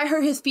Yeah. and did I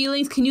hurt his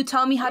feelings? Can you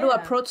tell me how to Yeah.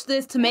 approach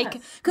this to make?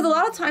 Yes. Because a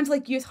lot of times,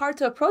 like, it's hard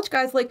to approach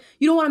guys. Like,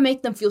 you don't want to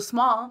make them feel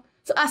small.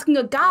 So asking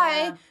a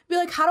guy, Yeah. be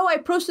like, how do I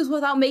approach this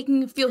without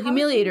making him feel How would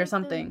humiliated you or make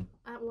something? them-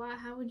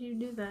 how would you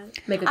do that?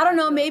 Make a I don't guy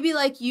know. feel- Maybe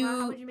like How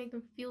you would you make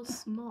them feel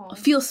small?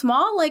 feel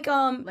small, like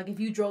like if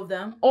you drove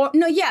them, or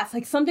no, yes,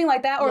 like something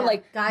like that, or Yeah.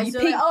 like guys, you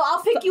are pick, like, "Oh,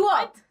 I'll pick you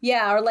up."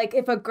 yeah, or like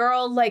if a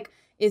girl like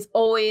is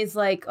always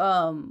like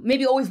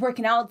maybe always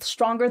working out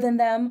stronger than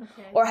them,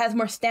 Okay. or has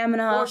more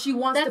stamina, Or she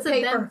wants That's to a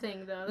pay them for.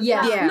 thing, though. That's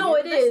Yeah. not Yeah. on No, you.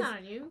 it That's is. not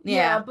on you.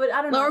 Yeah, but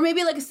I don't know. or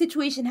maybe like a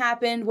situation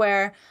happened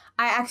where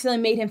I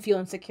accidentally made him feel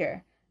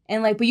insecure.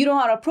 And like, but you don't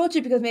know how to approach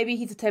it because maybe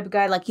he's the type of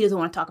guy like he doesn't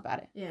want to talk about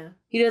it. Yeah.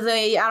 He doesn't.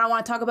 I don't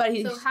want to talk about it.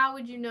 He's, So how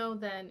would you know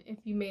then if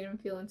you made him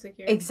feel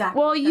insecure? Exactly.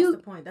 Well, that's you- the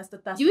point. That's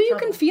the you can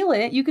trouble. feel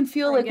it. You can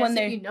feel I like guess when if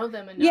they're you know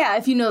them enough. yeah,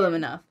 if you know them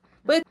enough.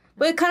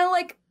 But kind of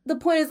like the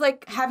point is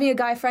like having a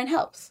guy friend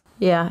helps.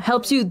 Yeah,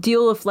 helps you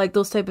deal with like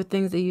those type of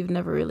things that you've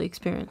never really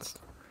experienced.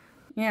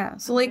 Yeah.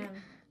 So like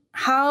Man.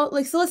 how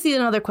like so let's see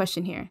another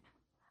question here.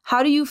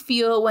 How do you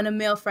feel when a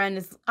male friend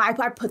is? I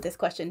put this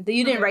question.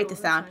 You didn't Okay, write cool, this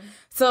that's down. fine.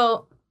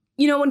 So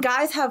when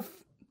guys have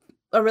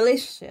a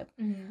relationship,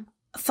 Mhm.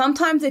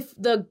 sometimes if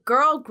the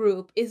girl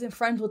group isn't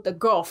friends with the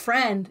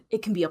girlfriend,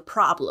 it can be a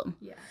problem.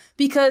 Yeah.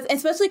 Because,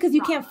 especially because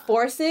you can't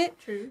force it.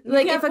 True.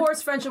 Like, You can't if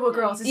force friendship with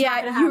girls. It's not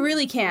gonna you happen.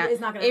 really can't.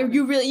 It's not gonna happen.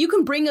 You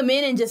can bring them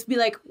in and just be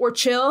like, we're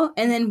chill,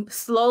 and then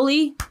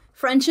slowly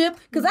friendship,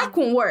 because that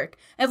can work.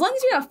 As long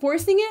as you're not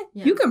forcing it,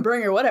 you can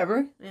bring her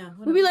whatever. Yeah.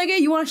 We'll be like, hey,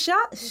 you want a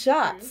shot?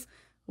 Shots.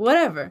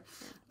 Whatever.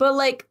 But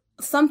like,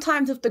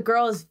 sometimes if the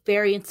girl is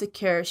very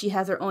insecure, she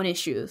has her own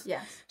issues.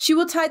 Yes. She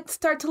will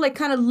start to like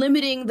kind of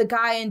limiting the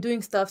guy and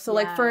doing stuff. So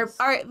like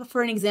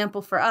for an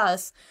example for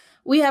us,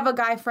 we have a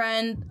guy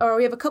friend, or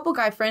we have a couple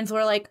guy friends who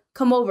are like,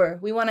 come over.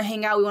 We want to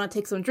hang out. We want to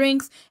take some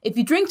drinks. If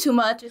you drink too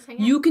much,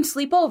 you can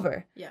sleep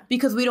over. Yeah.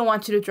 Because we don't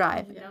want you to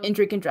drive and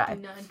drink and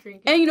drive. Not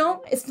drinking. And you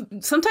know,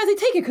 sometimes they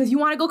take it because you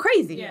want to go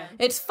crazy. Yeah.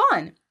 It's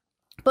fun.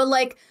 But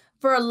like,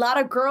 for a lot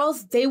of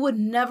girls, they would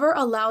never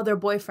allow their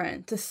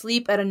boyfriend to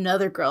sleep at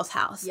another girl's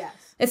house. Yes.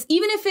 It's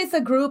even if it's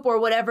a group or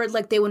whatever,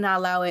 like they would not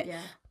allow it. Yeah.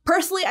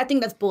 Personally, I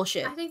think that's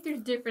bullshit. I think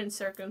there's different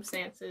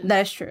circumstances.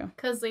 That is true.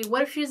 Because, like,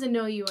 what if she doesn't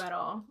know you at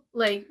all?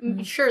 Like,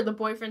 sure, the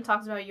boyfriend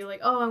talks about you, like,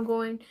 oh, I'm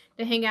going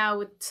to hang out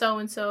with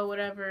so-and-so,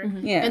 whatever.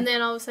 Yeah. And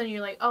then all of a sudden you're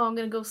like, oh, I'm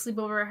going to go sleep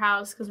over her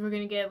house because we're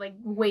going to get, like,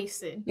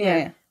 wasted.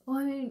 Yeah. Well,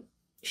 I mean,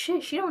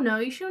 shit, she don't know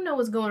you. She don't know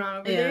what's going on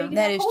over Yeah, there. You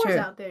that got is whores true.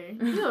 out there.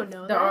 You don't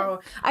know There that. are.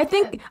 I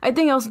think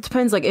it also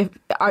depends. Like,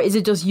 is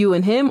it just you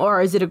and him,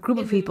 or is it a group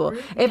of Is it a people?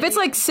 group? If Yeah, it's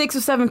like 6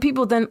 or 7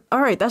 people, then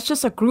all right, that's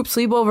just a group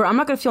sleepover. I'm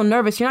not gonna feel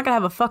nervous. You're not gonna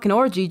have a fucking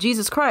orgy.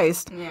 Jesus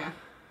Christ. Yeah.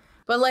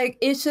 But like,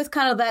 it's just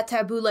kind of that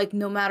taboo, like,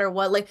 no matter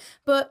what. Like,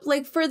 but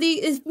like,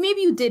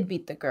 maybe you did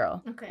meet the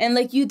girl. Okay. And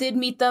like, you did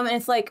meet them, and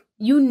it's like,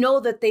 you know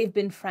that they've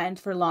been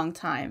friends for a long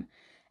time.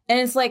 And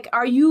it's like,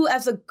 are you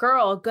as a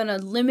girl gonna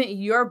limit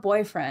your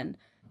boyfriend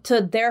to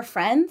their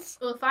friends?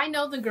 Well, if I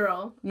know the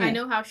girl, I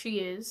know how she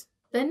is,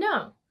 then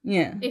no.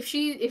 Yeah. If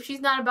she's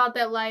not about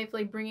that life,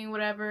 like bringing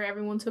whatever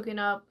everyone's hooking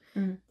up,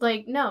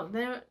 like no,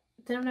 then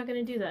I'm not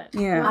gonna do that.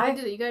 Yeah. Why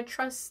do that? You gotta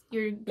trust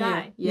your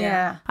guy.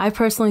 Yeah. I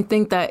personally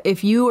think that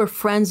if you were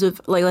friends with,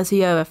 like, let's say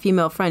you have a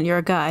female friend, you're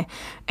a guy,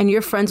 and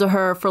you're friends with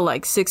her for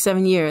like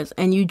 6-7 years,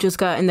 and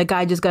the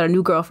guy just got a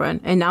new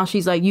girlfriend, and now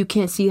she's like, you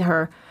can't see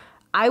her.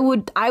 I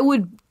would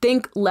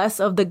think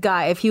less of the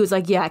guy if he was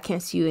like, yeah, I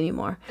can't see you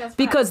anymore.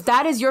 Because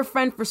that is your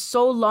friend for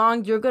so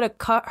long. You're going to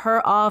cut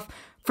her off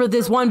for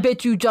this one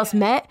bitch you just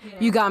met.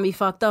 You got me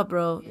fucked up,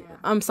 bro.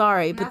 I'm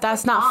sorry, but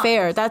that's not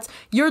fair.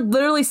 You're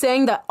literally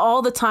saying that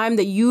all the time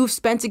that you've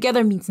spent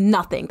together means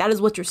nothing. That is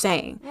what you're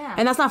saying.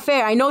 And that's not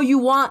fair. I know you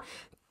want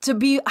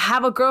to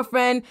have a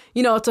girlfriend,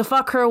 you know, to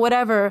fuck her,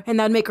 whatever, and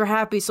that'd make her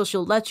happy, so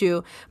she'll let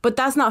you. But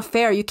that's not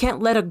fair. You can't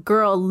let a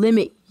girl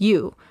limit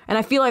you. And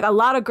I feel like a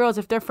lot of girls,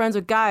 if they're friends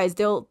with guys,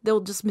 they'll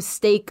just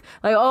mistake,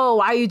 like, oh,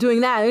 why are you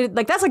doing that?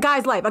 Like, that's a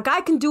guy's life. A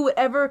guy can do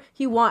whatever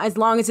he wants as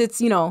long as it's,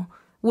 you know,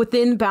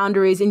 within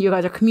boundaries and you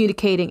guys are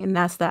communicating, and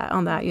that's that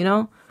on that, you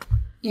know?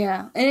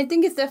 Yeah. And I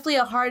think it's definitely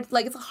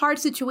it's a hard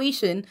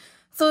situation.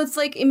 So it's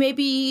like,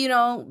 maybe, you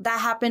know, that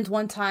happened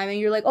one time and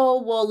you're like,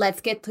 oh, well,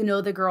 let's get to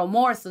know the girl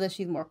more so that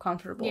she's more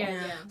comfortable.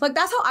 Yeah. Like,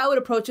 that's how I would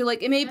approach it.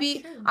 Like, it may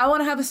be, I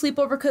want to have a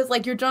sleepover because,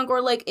 like, you're drunk,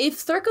 or, like, if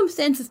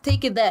circumstances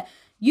take it that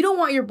you don't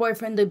want your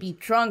boyfriend to be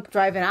drunk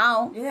driving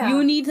out,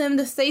 you need him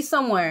to stay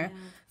somewhere. Yeah.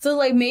 So,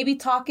 like, maybe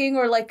talking,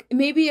 or, like,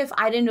 maybe if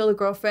I didn't know the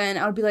girlfriend,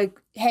 I would be like,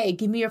 hey,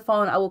 give me your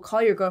phone. I will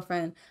call your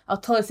girlfriend. I'll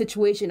tell her the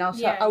situation. I'll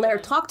let her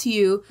talk to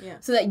you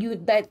so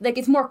that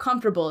it's more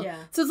comfortable. Yeah.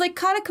 So it's, like,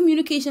 kind of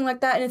communication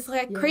like that. And it's,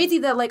 like, crazy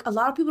that, like, a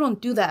lot of people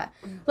don't do that.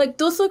 Like,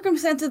 those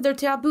circumstances, they're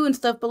taboo and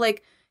stuff, but,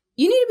 like,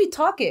 you need to be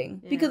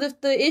talking. Because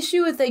if the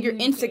issue is that you're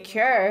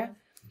insecure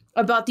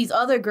about these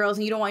other girls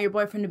and you don't want your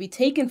boyfriend to be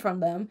taken from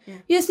them,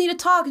 you just need to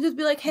talk and just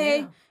be like,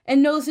 hey,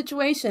 and know the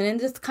situation. And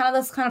just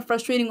that's kind of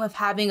frustrating with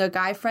having a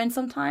guy friend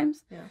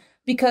sometimes. Yeah.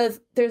 Because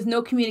there's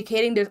no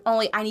communicating. There's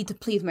only, I need to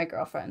please my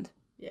girlfriend.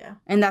 Yeah.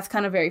 And that's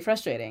kind of very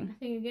frustrating. I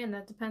think, again,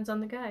 that depends on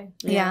the guy.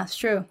 Yeah, it's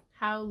true.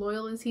 How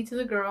loyal is he to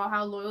the girl?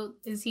 How loyal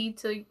is he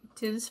to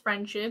his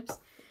friendships?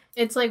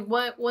 It's like,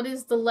 what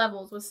is the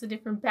levels? What's the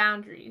different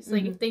boundaries?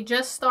 Like, if they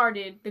just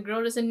started, the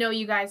girl doesn't know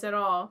you guys at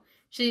all.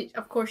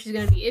 Of course, she's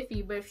going to be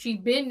iffy, but if she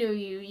been knew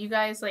you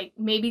guys, like,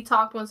 maybe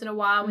talked once in a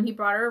while when he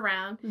brought her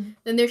around,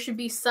 then there should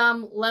be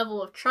some level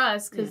of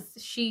trust, because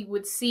she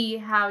would see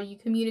how you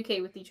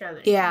communicate with each other.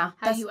 Yeah.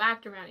 How you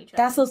act around each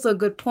other. That's also a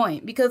good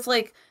point, because,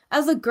 like,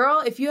 as a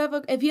girl, if you have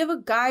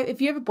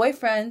a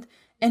boyfriend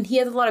and he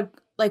has a lot of,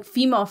 like,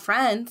 female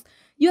friends,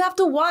 you have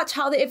to watch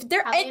how they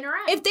interact.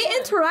 If they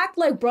interact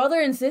like brother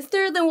and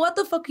sister, then what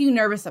the fuck are you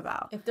nervous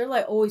about? If they're,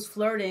 like, always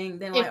flirting,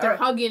 then, if like, they're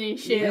hugging and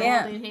shit,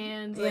 holding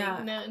hands,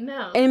 like,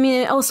 no. I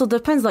mean, it also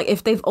depends. Like,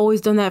 if they've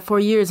always done that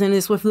for years and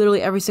it's with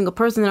literally every single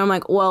person, then I'm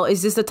like, well,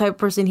 is this the type of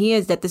person he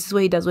is, that this is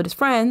what he does with his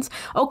friends?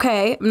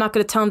 Okay, I'm not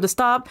going to tell him to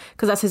stop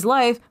because that's his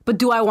life, but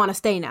do I want to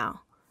stay now?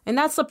 And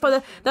that's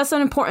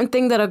an important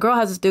thing that a girl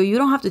has to do. You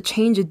don't have to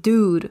change a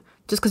dude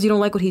just because you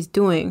don't like what he's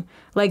doing.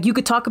 Like, you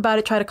could talk about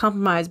it, try to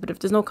compromise, but if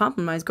there's no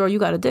compromise, girl, you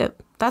got to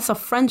dip. That's a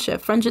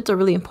friendship. Friendships are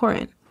really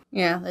important.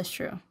 Yeah, that's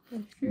true.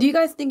 Do you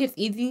guys think it's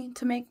easy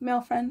to make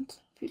male friends?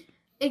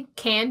 It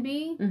can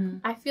be. Mm-hmm.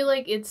 I feel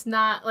like it's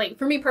not, like,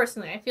 for me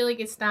personally, I feel like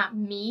it's not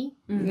me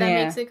that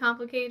makes it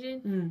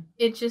complicated.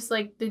 It's just,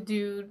 like, the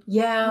dude.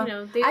 Yeah. You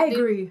know, I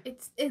agree.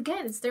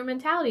 It's their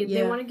mentality. They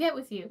Yeah. want to get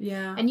with you.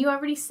 Yeah. And you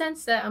already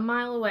sense that a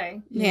mile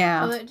away.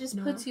 Yeah. So it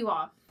just puts you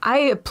off.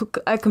 I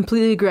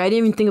completely agree. I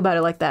didn't even think about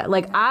it like that.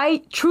 Like,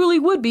 I truly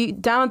would be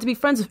down to be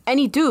friends with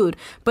any dude,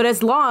 but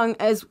as long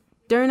as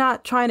they're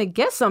not trying to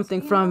get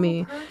something from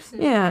me.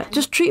 Yeah,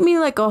 just treat me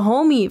like a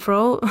homie,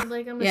 bro.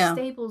 Like I'm a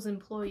Staples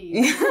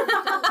employee.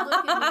 Don't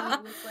look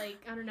at me with,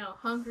 like, I don't know,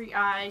 hungry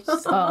eyes.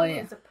 Just look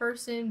as a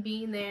person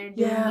being there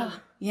doing me.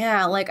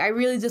 Yeah, like I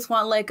really just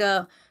want like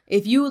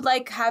if you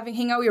like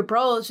hang out with your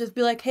bros, just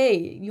be like, hey,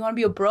 you want to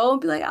be a bro?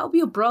 And be like, I'll be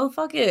a bro.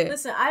 Fuck it.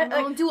 Listen, I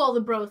won't do all the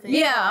bro things.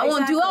 Yeah, I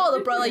won't do all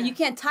the bro. Like you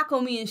can't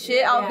tackle me and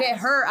shit. I'll get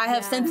hurt. I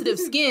have sensitive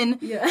skin.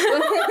 Yeah.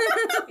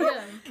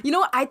 You know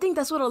what? I think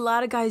that's what a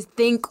lot of guys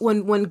think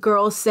when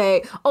girls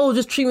say, "Oh,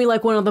 just treat me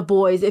like one of the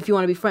boys if you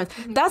want to be friends."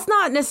 That's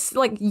not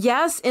necessarily like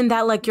yes in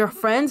that like you're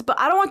friends, but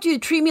I don't want you to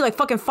treat me like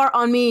fucking fart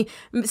on me,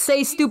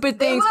 say stupid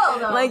things. will,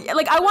 though. Like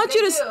I want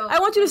you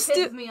to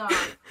still me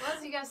off.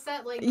 Once you got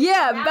set, like,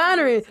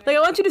 boundaries. Like I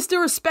want you to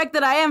still respect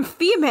that I am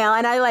female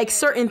and I like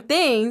certain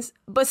things,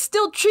 but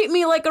still treat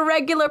me like a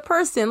regular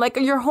person, like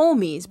your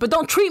homies. But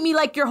don't treat me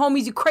like your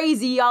homies. You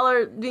crazy. Y'all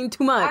are doing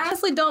too much. I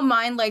honestly don't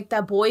mind like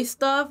that boy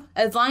stuff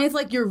as long as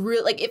like you're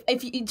real. Like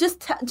if you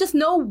just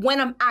know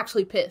when I'm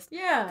actually pissed.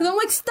 Yeah. Because I'm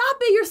like, stop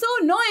it. You're so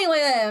annoying.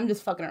 Like I'm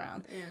just fucking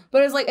around. Yeah.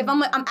 But it's like if I'm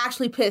like I'm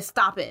actually pissed,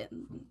 stop it.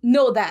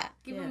 Know that.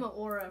 Give them an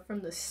aura from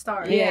the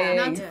start. Yeah.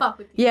 Not to fuck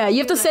with you. Yeah, you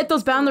have to set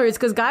those boundaries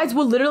because guys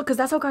will literally, because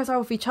that's how guys are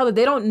with each other.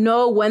 They don't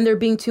know when they're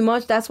being too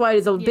much. That's why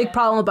it's a big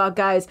problem about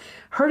guys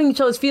hurting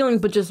each other's feelings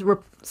but just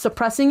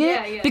suppressing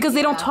it because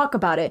they don't talk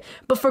about it.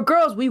 But for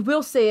girls, we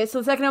will say it. So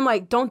the second I'm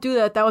like, don't do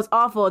that, that was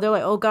awful, they're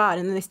like, oh God.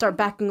 And then they start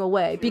backing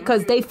away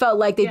because they felt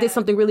like they did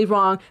something really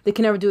wrong. They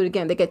can never do it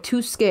again. They get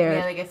too scared.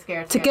 Yeah, they get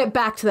scared. To get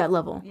back to that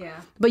level. Yeah.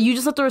 But you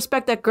just have to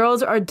respect that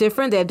girls are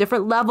different. They have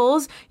different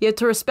levels. You have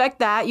to respect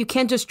that. You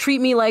can't just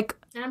treat me like...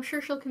 And I'm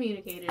sure she'll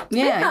communicate it.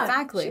 Yeah,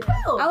 exactly.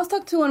 I was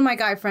talking to one of my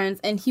guy friends,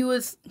 and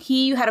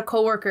he had a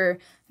coworker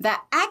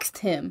that asked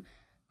him,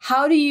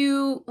 how do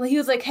you, he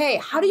was like, hey,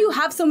 how do you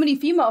have so many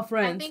female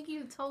friends? I think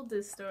you told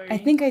this story. I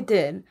think I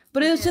did.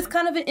 But it was just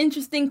kind of an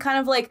interesting kind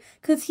of like,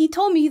 because he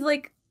told me, he's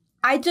like,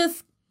 I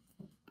just,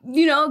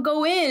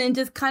 go in and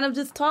just kind of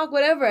just talk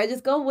whatever. I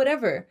just go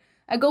whatever.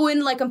 I go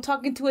in like I'm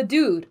talking to a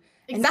dude.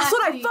 Exactly. And that's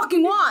what I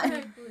fucking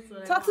want.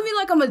 Talk to me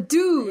like I'm a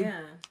dude. Yeah.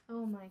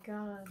 Oh my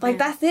God. Like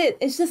that's it.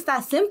 It's just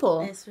that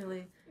simple. It's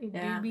really... It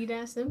do be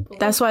that simple.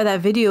 That's why that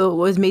video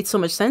made so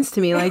much sense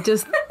to me. Like,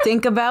 just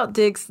think about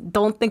dicks.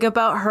 Don't think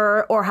about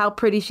her or how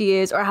pretty she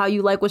is or how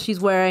you like what she's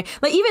wearing.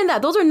 Like, even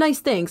that, those are nice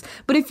things.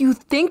 But if you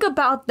think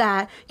about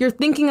that, you're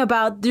going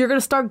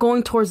to start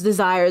going towards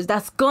desires.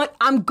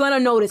 I'm going to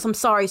notice. I'm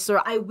sorry,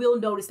 sir. I will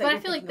notice that. But I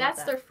feel like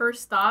that's their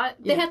first thought.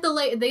 Yeah. They have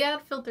to they got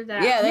to filter that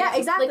out. Yeah,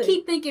 exactly. Like,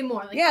 keep thinking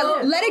more. Like,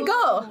 let it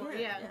go.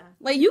 Yeah.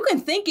 Like, you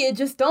can think it,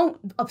 just don't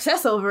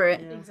obsess over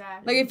it. Yeah.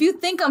 Exactly. Like, if you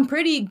think I'm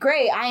pretty,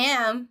 great, I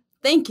am.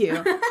 Thank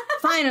you.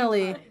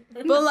 Finally.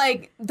 But,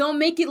 like, don't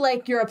make it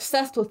like you're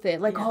obsessed with it.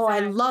 Like,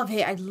 I love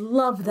it. I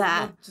love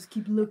that. Just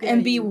keep looking and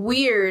at be you.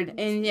 weird.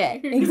 And,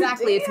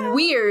 exactly. It's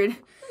weird.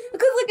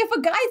 Because, like, if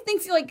a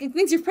guy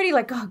thinks you're pretty,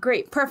 like, oh,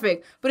 great,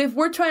 perfect. But if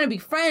we're trying to be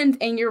friends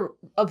and you're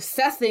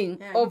obsessing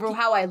over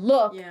how I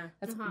look,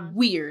 that's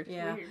weird.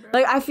 Yeah.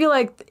 Like, I feel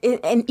like,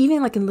 and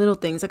even, like, in little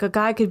things, like, a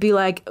guy could be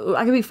like,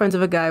 I could be friends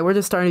with a guy. We're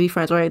just starting to be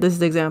friends, right? This is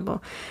the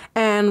example.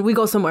 And we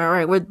go somewhere,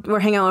 right? We're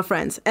hanging out with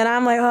friends. And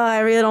I'm like, oh,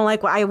 I really don't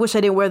like, I wish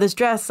I didn't wear this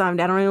dress. I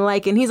don't really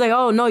like it. And he's like,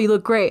 oh, no, you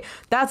look great.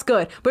 That's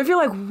good. But if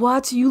you're like,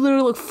 what? You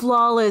literally look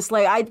flawless.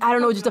 Like, I don't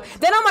know what you're doing.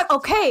 Then I'm like,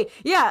 okay,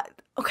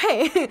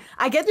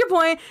 I get your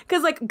point.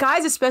 Because, like,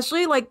 guys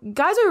especially, like,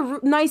 guys are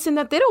nice in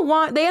that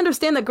they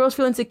understand that girls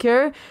feel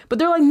insecure, but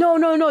they're like,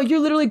 no, you're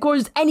literally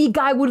gorgeous. Any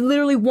guy would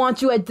literally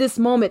want you at this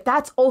moment.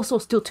 That's also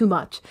still too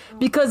much.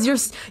 Because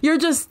you're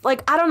just,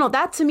 like, I don't know.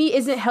 That, to me,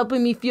 isn't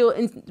helping me feel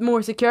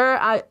more secure.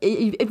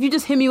 If you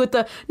just hit me with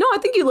no, I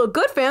think you look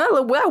good, fam.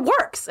 That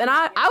works. And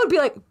I would be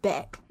like,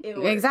 bet.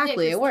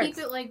 Exactly, it works. Keep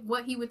it like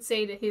what he would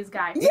say to his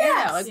guy.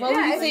 Yeah, like what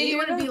would you say? You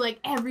want to be like,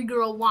 every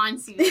girl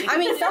wants you. Like, I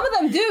mean, some of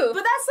them do.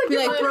 But that's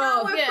like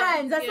bro, we're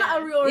friends. That's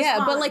not a real response.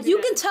 Yeah, but like you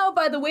can tell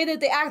by the way that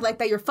they act like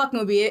that you're fucking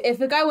with me.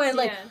 If a guy went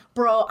like,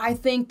 bro, I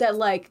think that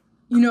like,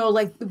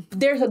 like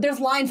there's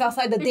lines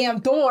outside the damn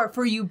door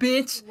for you,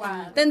 bitch.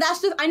 Wow. Then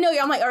that's just, I know you.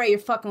 I'm like, all right, you're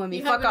fucking with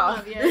me. Fuck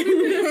off.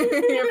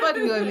 You're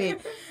fucking with me.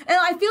 And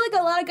I feel like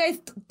a lot of guys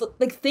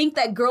like think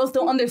that girls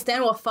don't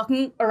understand what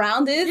fucking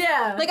around is.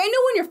 Yeah. Like I know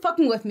when you're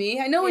fucking with me.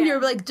 I know when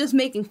you're like just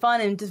making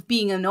fun and just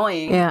being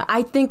annoying. Yeah,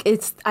 I think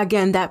it's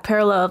again that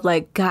parallel of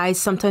like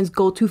guys sometimes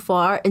go too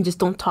far and just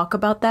don't talk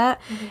about that.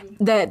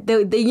 Mm-hmm.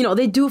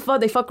 That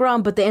they fuck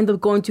around, but they end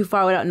up going too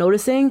far without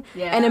noticing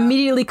and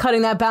immediately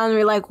cutting that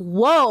boundary. Like,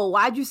 whoa,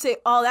 why'd you say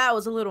all that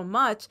was a little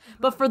much?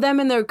 But for them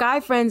and their guy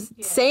friends,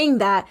 saying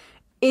that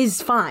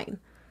is fine.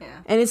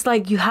 And it's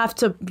like you have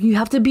to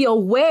be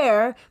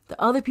aware that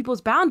other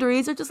people's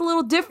boundaries are just a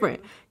little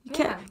different. You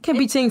can't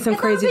be saying some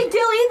crazy. It's not a big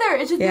deal either.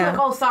 It's just be like,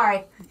 oh,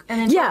 sorry, and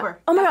then it's over.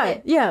 Oh my That's god.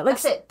 it. Yeah.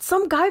 Like That's it.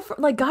 some guy,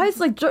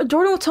 guys like Jordan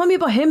will tell me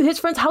about him and his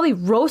friends how they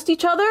roast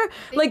each other.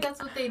 Like that's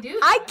what they do.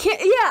 I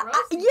can't.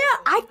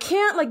 I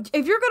can't. Like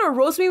if you're gonna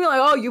roast me, be like,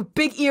 oh, you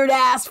big eared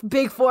ass,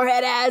 big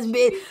forehead ass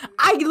bitch.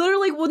 I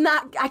literally will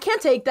not. I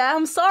can't take that.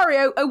 I'm sorry.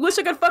 I wish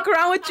I could fuck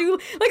around with you.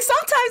 Like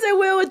sometimes I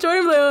will with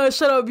Jordan. Be like, oh,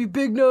 shut up, you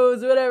big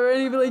nose, or whatever.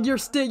 And he'd be like,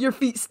 your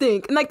feet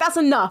stink. And like that's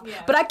enough.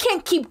 Yeah. But I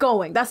can't keep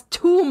going. That's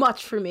too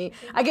much for me.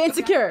 I get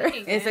insecure.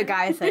 It's a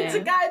guy thing. It's a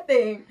guy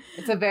thing.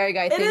 It's a very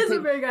guy thing. It is a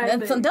very guy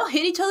thing. So they'll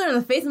hit each other in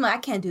the face. I'm like, I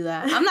can't do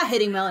that. I'm not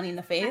hitting Melanie in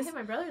the I face. hit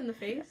my brother in the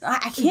face.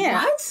 I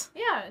can't. What?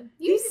 Yeah,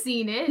 you've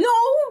seen it.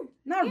 No,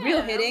 not Yeah,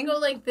 real hitting. We go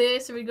like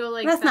this, or we go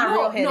like That's that. not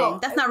real hitting. no.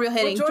 That's not real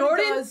hitting. What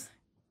Jordan. does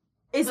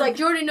is Like like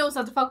Jordan knows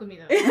not to fuck with me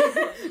though.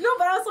 no,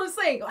 but that's what I'm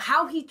saying.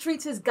 How he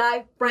treats his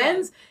guy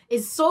friends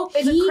is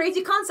a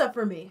crazy concept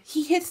for me.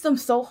 He hits them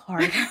so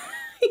hard.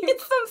 He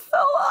hits them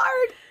so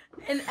hard.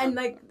 And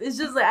like it's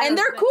just like And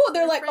they're cool.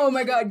 They're like, oh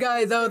my god,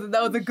 guys, that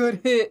was a good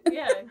hit.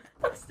 Yeah,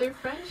 it's their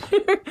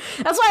friendship.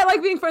 That's why I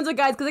like being friends with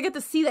guys, because I get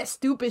to see that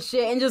stupid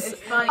shit and just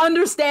It's funny.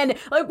 understand it.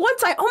 Like one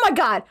time, oh my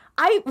god,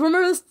 I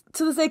remember this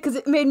to this day because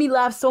it made me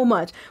laugh so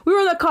much. We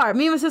were in the car,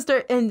 me and my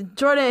sister and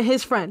Jordan and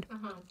his friend.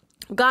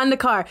 Got in the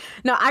car.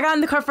 Now, I got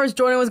in the car first.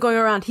 Jordan was going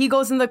around. He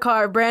goes in the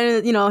car.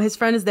 Brandon, his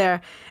friend is there.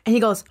 And he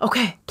goes,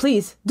 okay,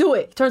 please do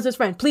it. He turns to his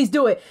friend, please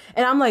do it.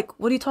 And I'm like,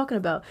 what are you talking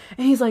about?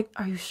 And he's like,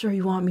 are you sure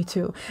you want me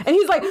to? And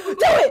he's like, do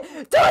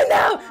it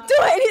now, do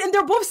it. And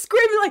they're both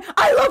screaming like,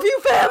 I love you,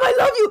 fam, I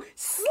love you.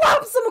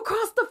 Slaps him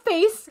across the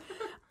face,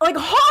 like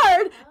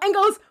hard, and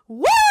goes,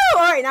 woo!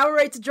 All right, now we're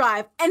ready to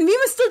drive. And me and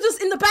my sister just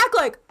in the back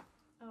like,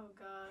 Oh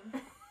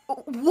god.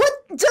 what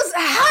just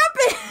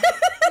happened?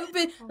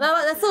 Stupid.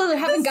 That's what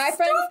having guy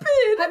friends.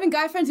 stupid. Having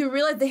guy friends who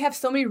realize they have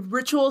so many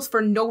rituals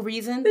for no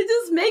reason. They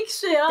just make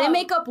shit up. They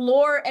make up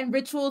lore and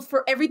rituals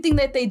for everything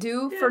that they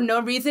do for no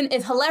reason.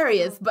 It's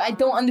hilarious, but I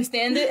don't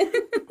understand it.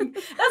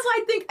 That's why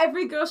I think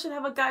every girl should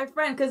have a guy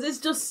friend because it's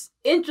just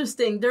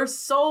interesting. They're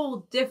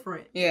so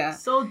different. Yeah.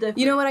 So different.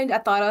 You know what I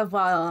thought of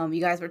while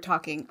you guys were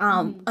talking?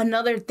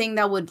 Another thing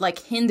that would like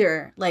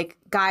hinder like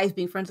guys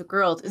being friends with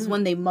girls is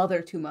when they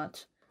mother too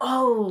much.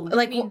 Oh,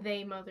 Like I mean,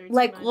 they mother too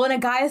like much. when a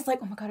guy is like,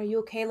 oh my god, are you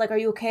okay? Like, are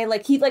you okay?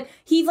 Like he's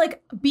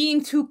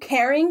being too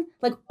caring,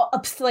 like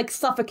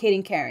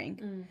suffocating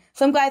caring.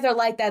 Some guys are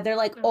like that. They're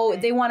like, oh,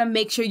 they want to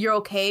make sure you're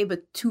okay,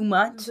 but too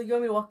much. so you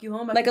want me to walk you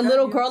home? I Like a can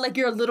little grab you. girl, like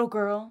you're a little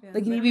girl. Yeah,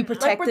 like you need to be like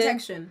protected.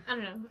 protection. I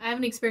don't know. I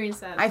haven't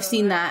experienced that. I've so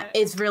seen that.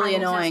 It's really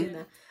I've also annoying. seen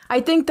that. I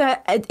think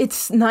that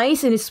it's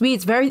nice and it's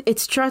sweet.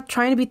 It's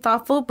trying to be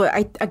thoughtful, but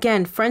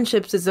again,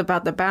 friendships is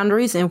about the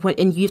boundaries and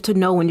you have to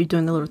know when you're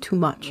doing a little too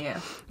much. Yeah.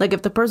 Like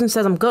if the person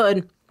says I'm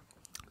good,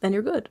 then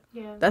you're good.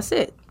 Yeah. That's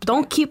it.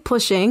 Don't keep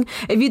pushing.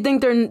 If you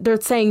think they're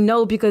saying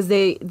no because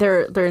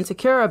they're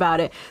insecure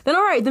about it, then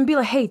all right, then be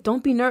like, hey,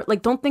 don't be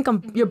like don't think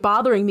you're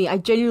bothering me. I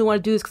genuinely want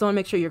to do this because I want to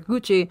make sure you're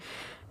Gucci.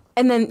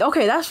 And then,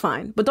 okay, that's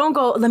fine. But don't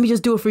go, let me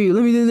just do it for you.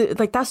 Let me do it.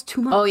 Like, that's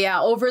too much. Oh, yeah.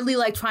 Overly,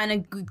 like, trying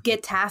to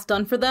get tasks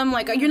done for them.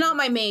 Like, you're not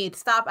my maid.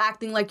 Stop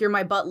acting like you're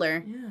my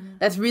butler. Yeah.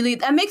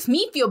 That makes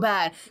me feel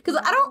bad. Because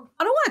I don't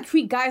want to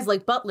treat guys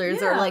like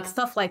butlers or, like,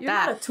 stuff like You're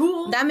that. not a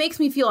tool. That makes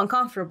me feel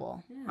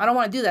uncomfortable. Yeah. I don't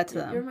want to do that to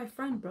them. You're my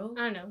friend, bro. I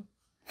don't know.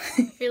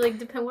 I feel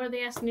like what are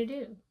they asking you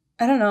to do?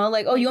 I don't know.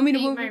 Like, oh, you want me to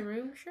Paint move? my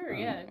room? Sure,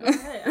 yeah. Go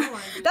ahead. I don't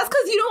want to do That's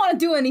because you don't want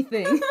to do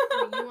anything.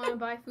 that. You want to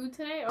buy food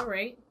today? All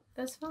right.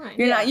 That's fine.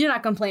 You're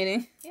not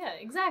complaining. Yeah,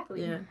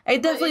 exactly. Yeah.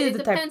 It definitely But is it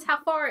the type. depends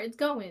how far it's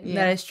going.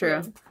 That is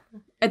true.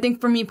 I think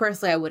for me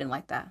personally, I wouldn't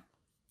like that.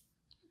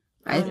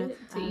 To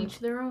each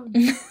their own.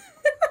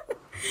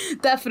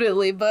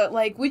 Definitely, but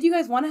like, would you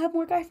guys want to have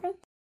more guy friends?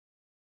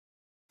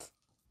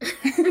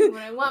 Would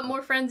I want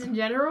more friends in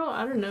general?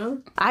 I don't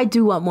know. I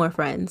do want more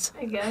friends.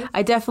 I guess.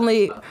 I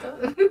definitely.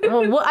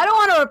 Well, I don't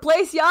want to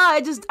replace y'all.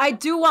 I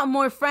do want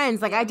more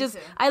friends. Like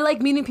I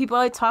like meeting people.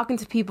 I like talking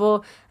to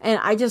people, and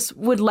I just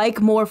would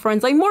like more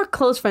friends, like more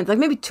close friends, like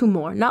maybe 2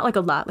 more, not like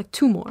a lot, like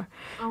 2 more,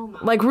 Oh my.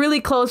 like really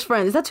close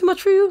friends. Is that too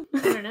much for you? I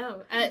don't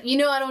know.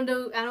 I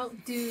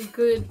don't do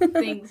good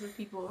things with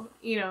people.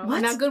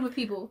 I'm not good with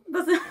people.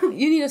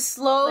 You need a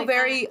slow, Like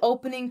very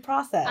opening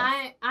process.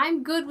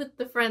 I'm good with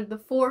the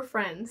 4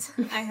 friends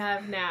I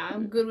have now.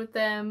 I'm good with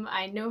them.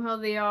 I know how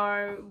they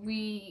are.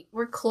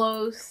 We're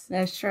close.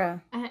 That's true.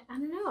 I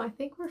don't know. I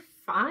think we're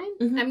fine.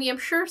 Mm-hmm. I mean, I'm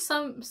sure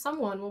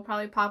someone will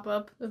probably pop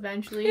up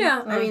eventually.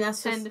 Yeah, I mean,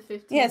 that's 10 just- to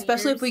 15. Yeah,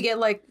 especially if years. we get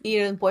like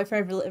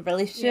boyfriend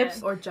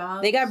relationships. Or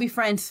jobs. They gotta be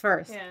friends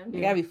first. Yeah. They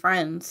gotta be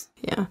friends.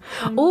 Yeah.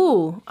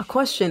 Ooh, a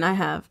question I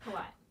have.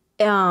 What?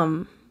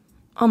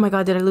 Oh my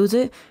God, did I lose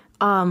it?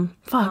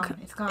 Fuck.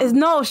 It's gone.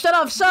 No, shut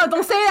up,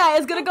 don't say that.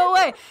 It's gonna go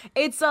away.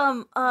 It's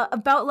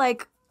about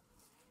like.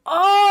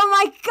 Oh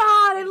my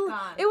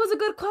God, it was a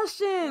good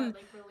question.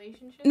 Like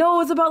relationships? No,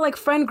 it's about like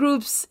friend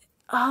groups.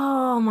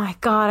 Oh my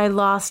God, I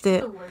lost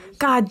it.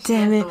 God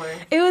damn it.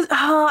 It was,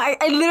 I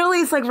literally,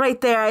 it's like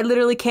right there. I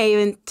literally can't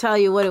even tell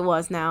you what it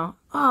was now.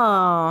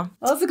 Oh,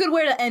 Well, that's a good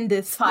way to end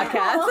this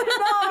podcast.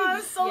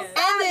 I'm so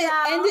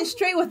sad End it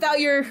straight without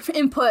your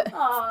input.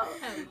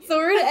 So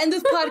we're gonna end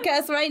this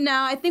podcast right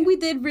now. I think we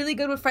did really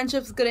good with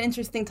friendships. Good,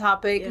 interesting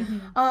topic.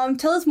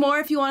 Tell us more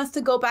if you want us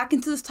to go back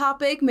into this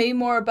topic. Maybe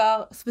more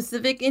about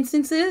specific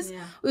instances.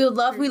 Yeah.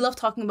 We love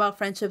talking about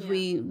friendships.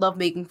 We love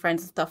making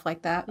friends and stuff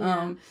like that.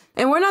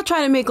 and we're not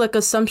trying to make like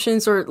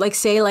assumptions or like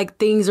say like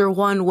things are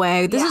one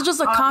way. This is just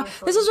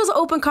this is just an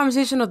open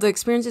conversation of the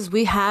experiences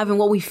we have and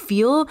what we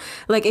feel.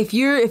 Like if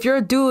you're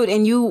a dude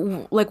and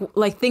you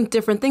like think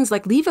different things,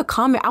 like leave a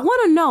comment. I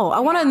want to know. I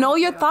want to know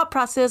your thought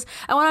process.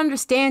 I want to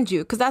understand you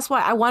because that's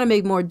why I want to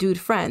make more dude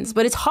friends.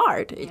 But it's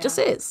hard. It just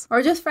is.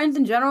 Or just friends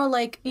in general.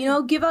 Like, you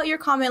know, give out your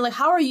comment. Like,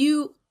 how do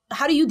you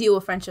deal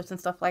with friendships and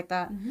stuff like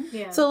that?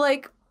 Yeah. So,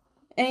 like,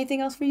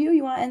 anything else for you?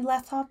 You want to end the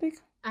last topic?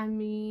 I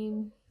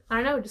mean, I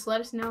don't know. Just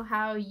let us know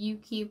how you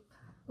keep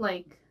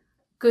like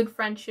good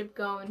friendship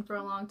going for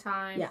a long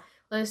time. Yeah.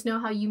 Let us know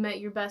how you met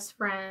your best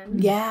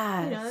friend.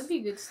 Yeah. You know, that'd be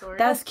a good story.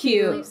 That's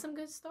cute. Leave some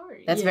good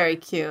stories. That's very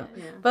cute.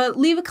 But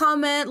leave a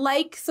comment,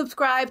 like,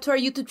 subscribe to our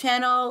YouTube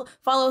channel,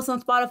 follow us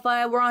on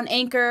Spotify. We're on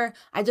Anchor.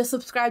 I just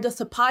subscribed us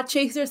to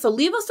Podchaser. So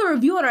leave us a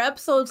review on our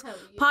episodes,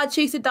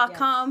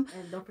 podchaser.com.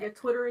 And don't forget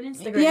Twitter and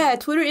Instagram. Yeah,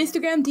 Twitter,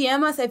 Instagram,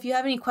 DM us if you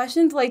have any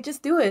questions. Like,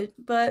 just do it.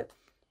 But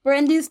we're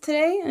ending this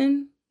today,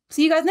 and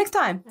see you guys next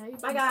time.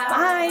 Bye,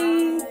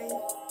 guys.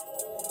 Bye.